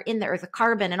things that are in the earth, the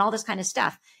carbon and all this kind of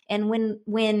stuff. And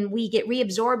when we get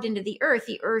reabsorbed into the earth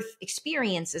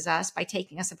experiences us by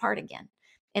taking us apart again.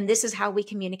 And this is how we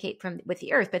communicate with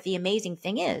the earth. But the amazing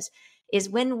thing is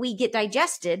when we get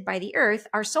digested by the earth,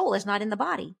 our soul is not in the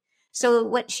body. So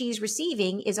what she's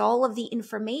receiving is all of the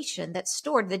information that's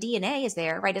stored. The DNA is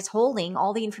there, right? It's holding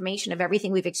all the information of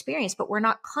everything we've experienced, but we're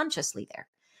not consciously there.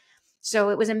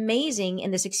 So it was amazing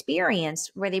in this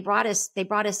experience where they brought us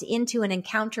into an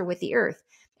encounter with the earth.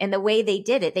 And the way they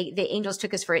did it, the angels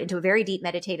took us into a very deep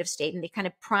meditative state, and they kind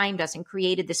of primed us and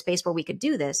created the space where we could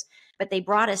do this. But they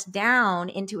brought us down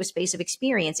into a space of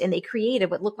experience, and they created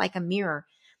what looked like a mirror.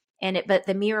 But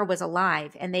the mirror was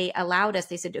alive, and they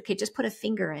said, okay, just put a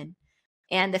finger in.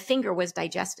 And the finger was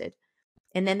digested.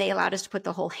 And then they allowed us to put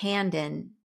the whole hand in,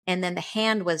 and then the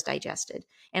hand was digested.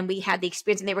 And we had the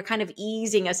experience, and they were kind of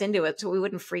easing us into it so we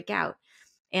wouldn't freak out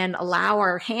and allow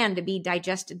our hand to be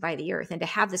digested by the earth and to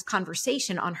have this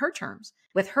conversation on her terms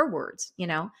with her words.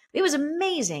 It was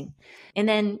amazing. And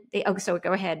then so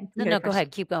go ahead. No, go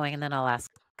ahead. Keep going. And then I'll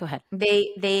ask. Go ahead.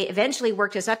 They eventually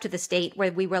worked us up to the state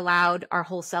where we were allowed our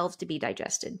whole selves to be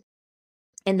digested.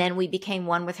 And then we became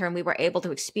one with her, and we were able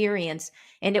to experience,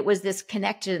 and it was this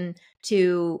connection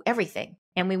to everything.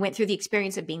 And we went through the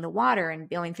experience of being the water and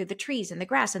going through the trees and the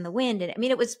grass and the wind. And I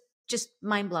mean, it was just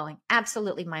mind blowing,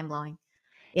 absolutely mind blowing.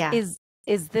 Yeah.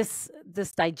 Is this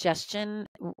digestion,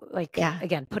 like,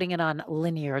 again, putting it on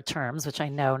linear terms, which I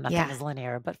know nothing is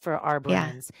linear, but for our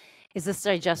brains, is this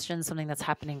digestion something that's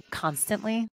happening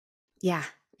constantly? Yeah.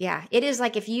 Yeah, it is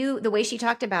like the way she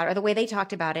talked about it, or the way they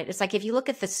talked about it, it's like if you look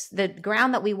at the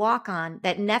ground that we walk on,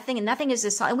 that nothing is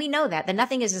as solid, and we know that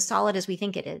nothing is as solid as we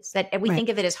think it is, that we think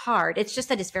of it as hard. It's just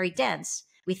that it's very dense.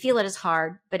 We feel it as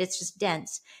hard, but it's just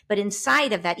dense. But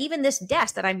inside of that, even this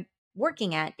desk that I'm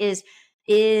working at is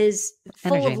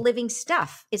full energy. Of living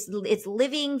stuff. It's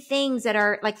living things that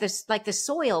are like this, like the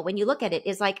soil. When you look at it,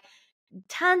 is like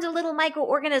tons of little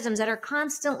microorganisms that are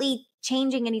constantly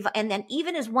changing and then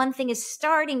even as one thing is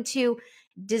starting to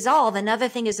dissolve, another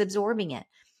thing is absorbing it.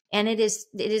 And it is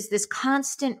this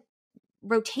constant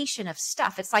rotation of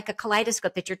stuff. It's like a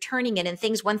kaleidoscope that you're turning it,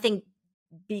 and one thing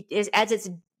as it's,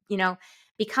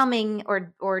 becoming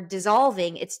or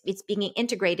dissolving, it's being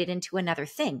integrated into another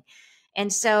thing.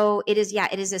 And so it is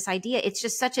this idea. It's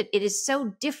just it is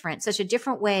so different, such a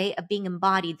different way of being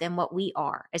embodied than what we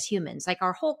are as humans. Like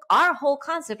our whole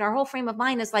concept, our whole frame of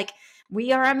mind is like,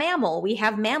 we are a mammal. We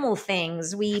have mammal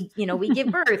things. We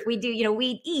give birth. We do,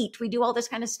 we eat, we do all this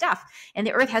kind of stuff. And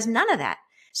the earth has none of that.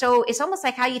 So it's almost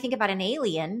like how you think about an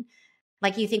alien.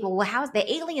 Like you think, well, how is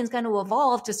the alien's going to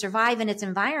evolve to survive in its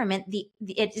environment?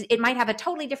 It might have a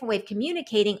totally different way of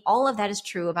communicating. All of that is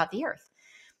true about the earth.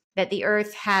 That the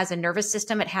earth has a nervous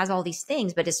system, it has all these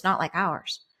things, but it's not like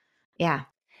ours. Yeah.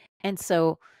 And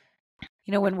so,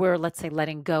 when we're, let's say,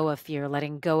 letting go of fear,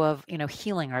 letting go of,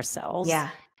 healing ourselves. Yeah.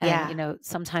 And,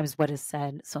 sometimes what is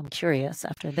said, so I'm curious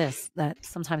after this, that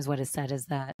sometimes what is said is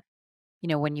that,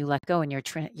 when you let go and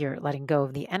you're letting go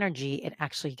of the energy, it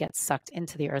actually gets sucked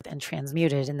into the earth and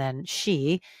transmuted. And then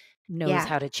she knows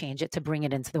how to change it to bring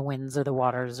it into the winds or the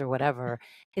waters or whatever.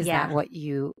 Is that what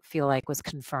you feel like was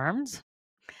confirmed?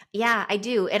 Yeah, I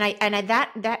do. And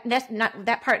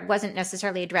that part wasn't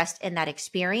necessarily addressed in that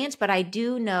experience, but I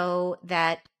do know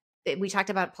that we talked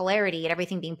about polarity and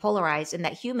everything being polarized, and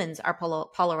that humans are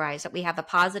polarized, that we have a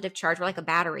positive charge. We're like a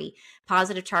battery,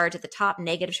 positive charge at the top,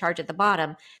 negative charge at the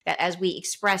bottom, that as we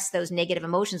express those negative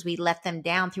emotions, we let them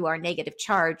down through our negative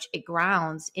charge. It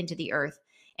grounds into the earth.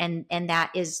 And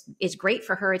that is great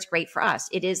for her. It's great for us.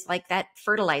 It is like that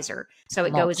fertilizer. So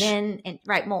it goes in and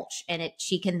mulch, and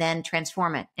she can then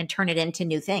transform it and turn it into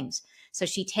new things. So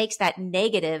she takes that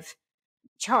negative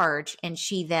charge and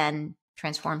she then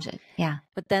transforms it. Yeah.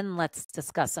 But then let's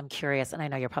discuss. I'm curious, and I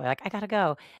know you're probably like, I gotta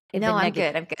go. No, I'm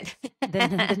good. I'm good.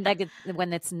 The negative,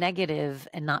 when it's negative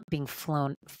and not being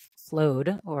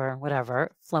flowed or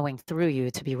whatever, flowing through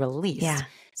you to be released. Yeah.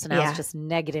 So now it's just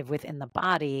negative within the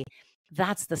body.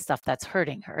 That's the stuff that's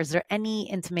hurting her. Is there any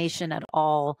intimation at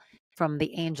all from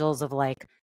the angels of like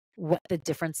what the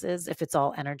difference is if it's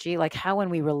all energy? Like how when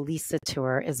we release it to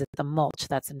her, is it the mulch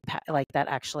that's like that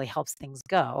actually helps things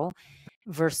go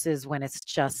versus when it's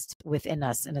just within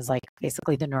us and is like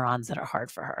basically the neurons that are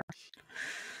hard for her?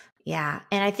 Yeah.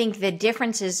 And I think the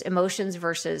difference is emotions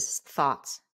versus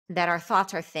thoughts. That our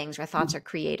thoughts are things, our thoughts are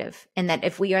creative. And that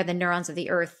if we are the neurons of the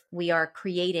earth, we are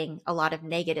creating a lot of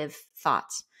negative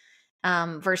thoughts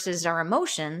versus our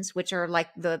emotions, which are like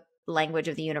the language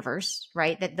of the universe,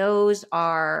 right? That those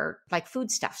are like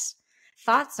foodstuffs.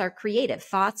 Thoughts are creative.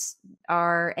 Thoughts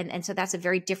are, and so that's a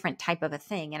very different type of a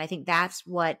thing. And I think that's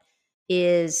what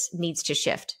needs to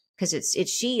shift because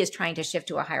she is trying to shift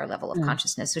to a higher level of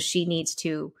consciousness. So she needs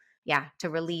to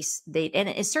release and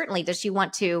it certainly does she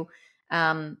want to,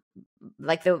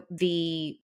 like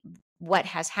the what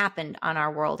has happened on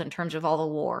our world in terms of all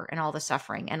the war and all the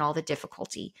suffering and all the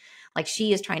difficulty. Like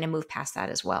she is trying to move past that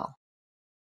as well.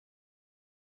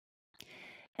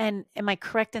 And am I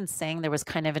correct in saying there was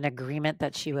kind of an agreement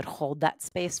that she would hold that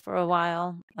space for a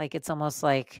while? Like it's almost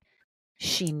like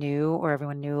she knew, or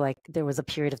everyone knew, like there was a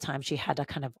period of time she had to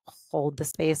kind of hold the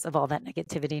space of all that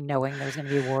negativity, knowing there was going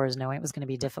to be wars, knowing it was going to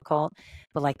be difficult.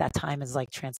 But like that time is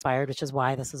like transpired, which is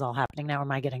why this is all happening now. Or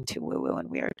am I getting too woo-woo and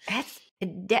weird? That's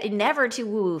never too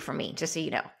woo-woo for me, just so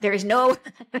you know. There's no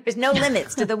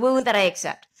limits to the woo that I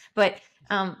accept. But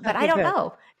I don't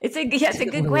know. It's a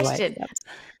good question.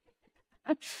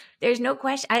 There's no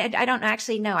question. I don't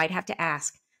actually know. I'd have to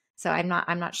ask. So I'm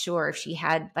not sure if she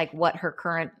had like what her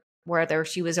current, whether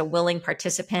she was a willing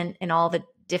participant in all the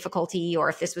difficulty or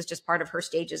if this was just part of her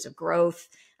stages of growth.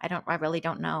 I really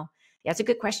don't know. Yeah, it's a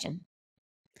good question.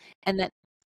 And then,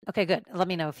 okay, good. Let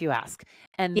me know if you ask.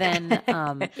 And then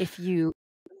and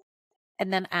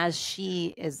then as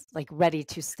she is like ready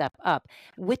to step up,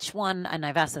 which one, and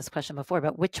I've asked this question before,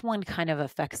 but which one kind of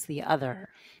affects the other?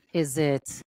 Is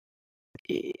it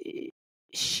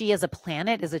she as a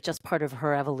planet? Is it just part of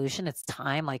her evolution? It's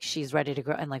time, like she's ready to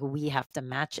grow and like we have to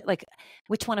match it. Like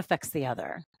which one affects the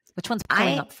other? Which one's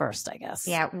coming up first, I guess?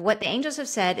 Yeah. What the angels have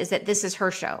said is that this is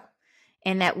her show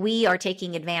and that we are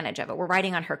taking advantage of it. We're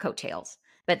riding on her coattails,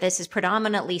 but this is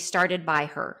predominantly started by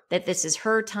her, that this is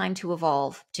her time to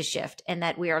evolve, to shift, and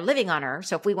that we are living on her.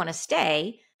 So if we want to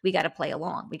stay, we got to play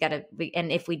along.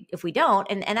 And if we don't,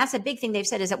 and that's a big thing they've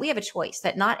said is that we have a choice,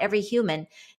 that not every human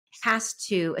has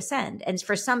to ascend. And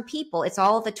for some people, it's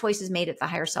all the choices made at the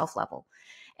higher self level.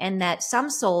 And that some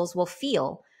souls will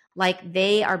feel like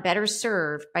they are better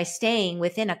served by staying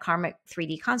within a karmic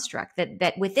 3D construct,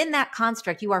 that within that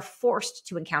construct, you are forced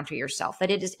to encounter yourself,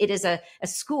 that it is a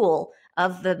school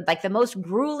of the most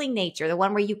grueling nature, the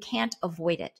one where you can't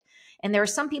avoid it. And there are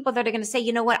some people that are going to say,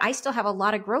 you know what, I still have a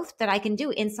lot of growth that I can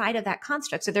do inside of that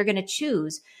construct. So they're going to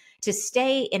choose to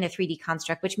stay in a 3D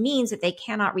construct, which means that they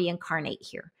cannot reincarnate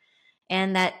here.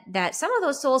 And that some of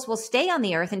those souls will stay on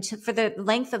the earth for the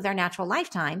length of their natural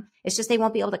lifetime. It's just they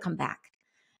won't be able to come back.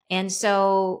 And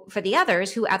so for the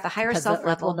others who at the higher self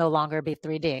level will no longer be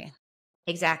 3D.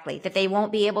 Exactly. That they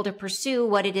won't be able to pursue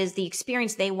what it is, the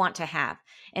experience they want to have.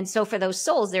 And so for those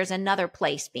souls, there's another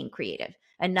place being created,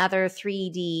 another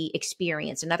 3D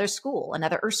experience, another school,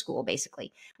 another earth school,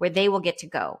 basically, where they will get to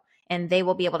go. And they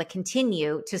will be able to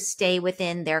continue to stay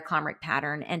within their karmic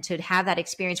pattern and to have that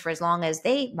experience for as long as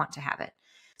they want to have it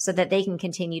so that they can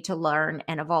continue to learn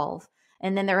and evolve.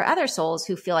 And then there are other souls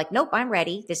who feel like, nope, I'm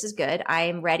ready. This is good.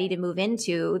 I'm ready to move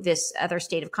into this other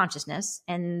state of consciousness.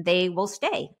 And they will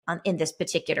stay in this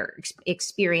particular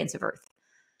experience of Earth.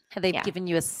 Have they given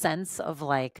you a sense of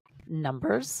like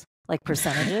numbers, like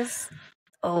percentages?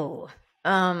 They're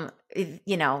angels.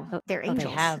 They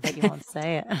have, but you won't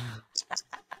say it.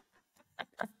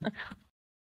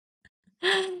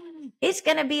 It's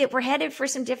going to be, we're headed for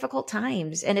some difficult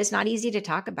times and it's not easy to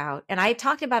talk about. And I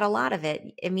talked about a lot of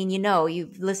it. I mean,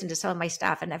 you've listened to some of my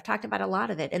stuff and I've talked about a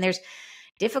lot of it, and there's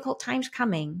difficult times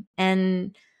coming.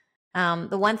 And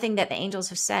the one thing that the angels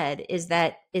have said is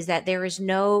that there is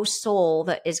no soul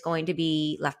that is going to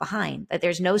be left behind, that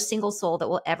there's no single soul that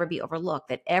will ever be overlooked,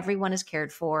 that everyone is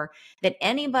cared for, that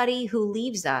anybody who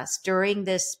leaves us during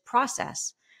this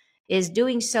process is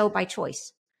doing so by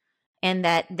choice. And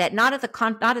that not at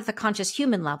the conscious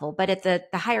human level, but at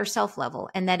the higher self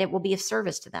level, and that it will be of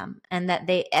service to them, and that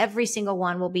every single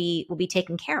one will be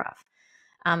taken care of.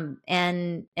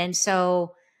 And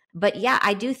so, but yeah,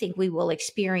 I do think we will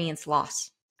experience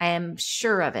loss. I am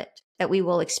sure of it, that we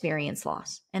will experience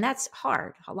loss. And that's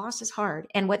hard. Loss is hard.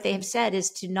 And what they have said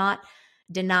is to not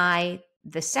deny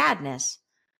the sadness,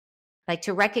 like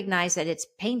to recognize that it's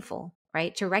painful,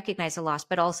 right? To recognize the loss,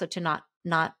 but also to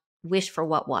not wish for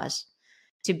what was,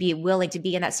 to be willing to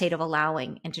be in that state of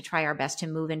allowing and to try our best to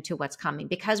move into what's coming,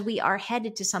 because we are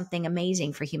headed to something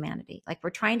amazing for humanity. Like we're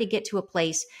trying to get to a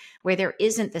place where there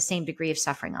isn't the same degree of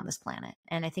suffering on this planet.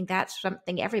 And I think that's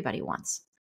something everybody wants.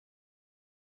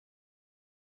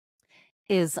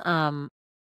 And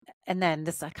then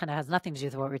this kind of has nothing to do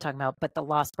with what we were talking about, but the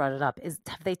loss brought it up.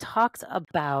 Have they talked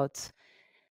about,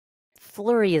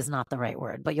 flurry is not the right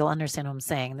word, but you'll understand what I'm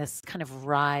saying, this kind of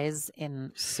rise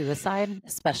in suicide,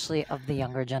 especially of the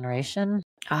younger generation?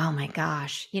 Oh my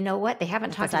gosh. You know what? They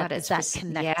haven't talked about it. Is that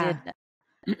connected?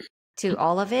 Yeah, to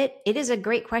all of it? It is a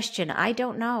great question. I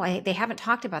don't know. They haven't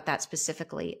talked about that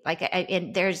specifically. Like,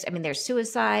 and there's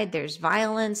suicide, there's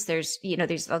violence, there's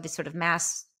all these sort of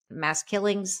mass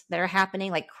killings that are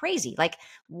happening like crazy, like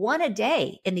one a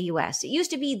day in the US. It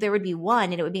used to be there would be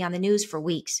one and it would be on the news for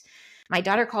weeks. My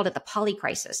daughter called it the poly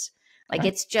crisis. Like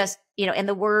it's just, and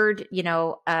the word,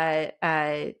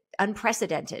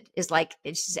 unprecedented is like,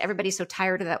 it's just, everybody's so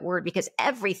tired of that word because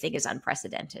everything is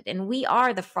unprecedented. And we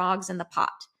are the frogs in the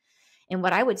pot. And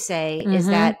what I would say is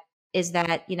that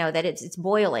that it's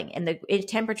boiling and the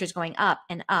temperature is going up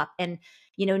and up. And,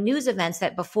 news events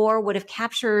that before would have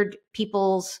captured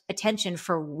people's attention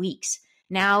for weeks,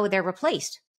 now they're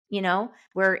replaced.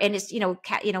 It's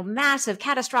massive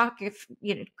catastrophic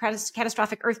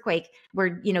earthquake where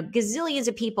gazillions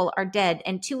of people are dead,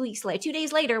 and 2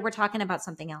 days later we're talking about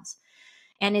something else.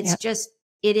 And it's just,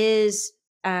 it is,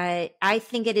 I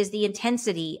think it is the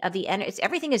intensity of the energy.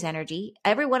 Everything is energy.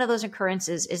 Every one of those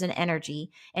occurrences is an energy,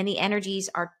 and the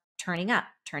energies are turning up,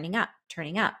 turning up,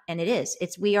 turning up. And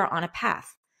we are on a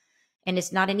path, and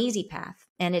it's not an easy path.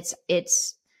 And it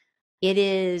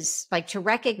is like to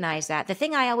recognize that. The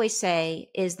thing I always say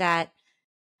is that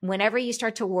whenever you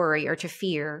start to worry or to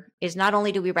fear, is not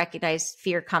only do we recognize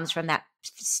fear comes from that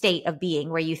state of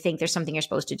being where you think there's something you're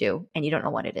supposed to do and you don't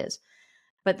know what it is.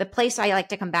 But the place I like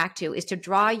to come back to is to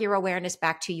draw your awareness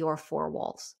back to your four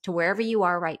walls, to wherever you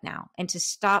are right now, and to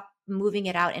stop moving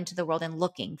it out into the world and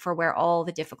looking for where all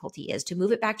the difficulty is, to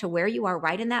move it back to where you are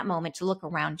right in that moment, to look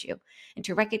around you and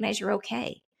to recognize you're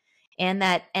okay. And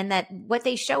that what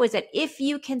they show is that if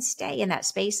you can stay in that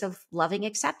space of loving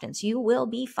acceptance, you will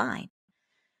be fine.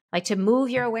 Like to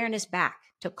move your awareness back,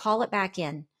 to call it back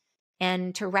in,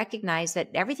 and to recognize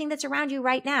that everything that's around you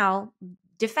right now,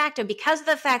 de facto, because of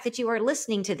the fact that you are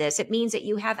listening to this, it means that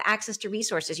you have access to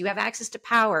resources, you have access to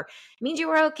power. It means you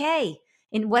are okay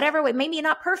in whatever way, maybe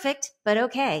not perfect, but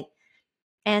okay.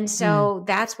 And so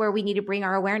that's where we need to bring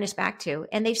our awareness back to.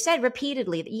 And they've said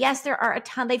repeatedly that yes, there are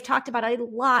they've talked about a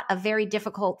lot of very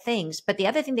difficult things. But the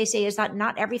other thing they say is that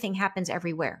not everything happens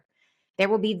everywhere. There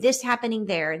will be this happening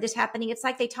there, this happening. It's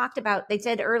like they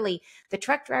said early, the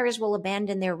truck drivers will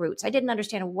abandon their routes. I didn't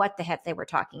understand what the heck they were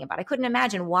talking about. I couldn't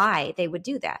imagine why they would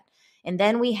do that. And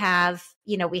then we have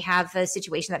the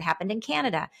situation that happened in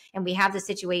Canada, and we have the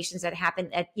situations that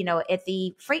happened at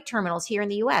the freight terminals here in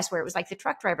the US, where it was like the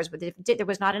truck drivers, but there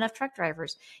was not enough truck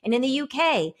drivers. And in the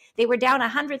UK, they were down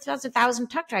 100,000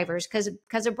 truck drivers because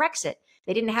of Brexit.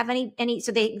 They didn't have any,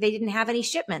 so they didn't have any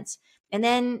shipments. And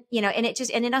then, and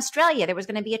in Australia, there was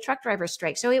going to be a truck driver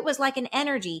strike. So it was like an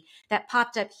energy that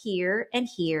popped up here and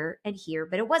here and here,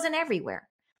 but it wasn't everywhere.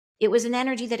 It was an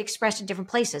energy that expressed in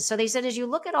different places. So they said, as you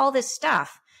look at all this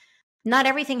stuff, not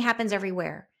everything happens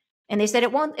everywhere. And they said,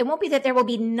 it won't be that there will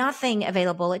be nothing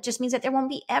available. It just means that there won't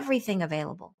be everything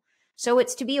available. So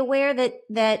it's to be aware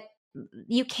that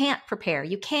you can't prepare.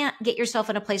 You can't get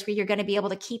yourself in a place where you're going to be able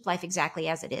to keep life exactly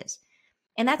as it is.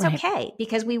 And that's okay,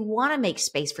 because we want to make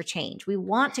space for change. We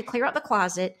want to clear out the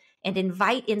closet and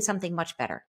invite in something much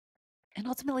better. And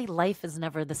ultimately, life is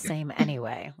never the same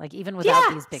anay. Like even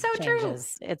without these big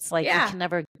changes, it's like you can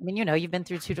never, you've been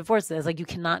through 2 divorces. Like you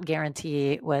cannot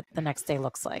guarantee what the next day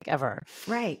looks like ever.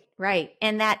 Right.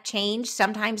 And that change,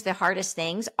 sometimes the hardest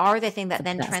things are the thing that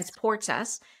then transports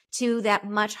us to that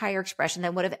much higher expression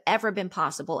than would have ever been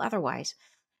possible otherwise.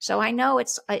 So I know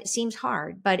it seems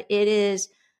hard, but it is,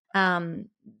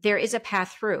 there is a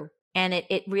path through, and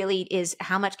it really is,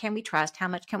 how much can we trust? How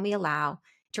much can we allow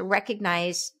to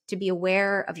recognize, to be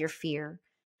aware of your fear,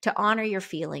 to honor your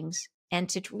feelings, and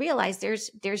to realize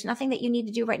there's nothing that you need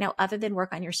to do right now other than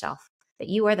work on yourself, that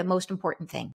you are the most important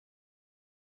thing.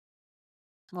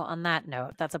 Well, on that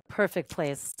note, that's a perfect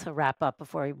place to wrap up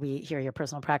before we hear your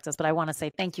personal practice. But I want to say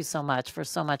thank you so much for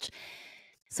so much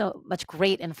So much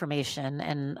great information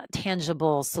and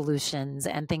tangible solutions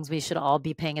and things we should all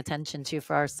be paying attention to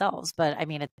for ourselves. But I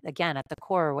mean, again, at the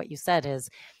core, what you said is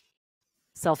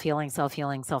self-healing,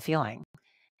 self-healing, self-healing.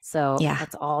 So Yeah.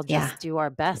 let's all Yeah. just do our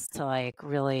best to like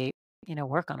really,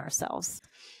 work on ourselves.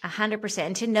 100%.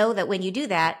 And to know that when you do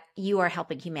that, you are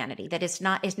helping humanity. That it's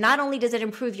not only does it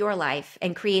improve your life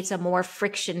and creates a more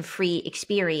friction-free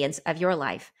experience of your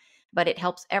life, but it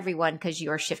helps everyone because you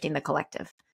are shifting the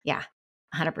collective. Yeah.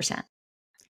 100%.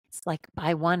 It's like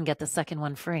buy one, get the second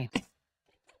one free.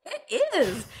 It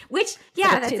is. Which,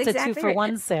 yeah, that's it's exactly a 2 for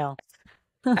 1 sale.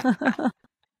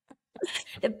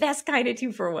 The best kind of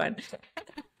 2 for 1.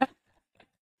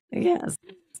 Yes.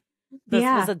 This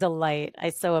was a delight. I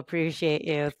so appreciate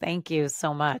you. Thank you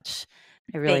so much.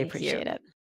 I really appreciate it.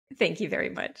 Thank you very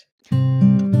much.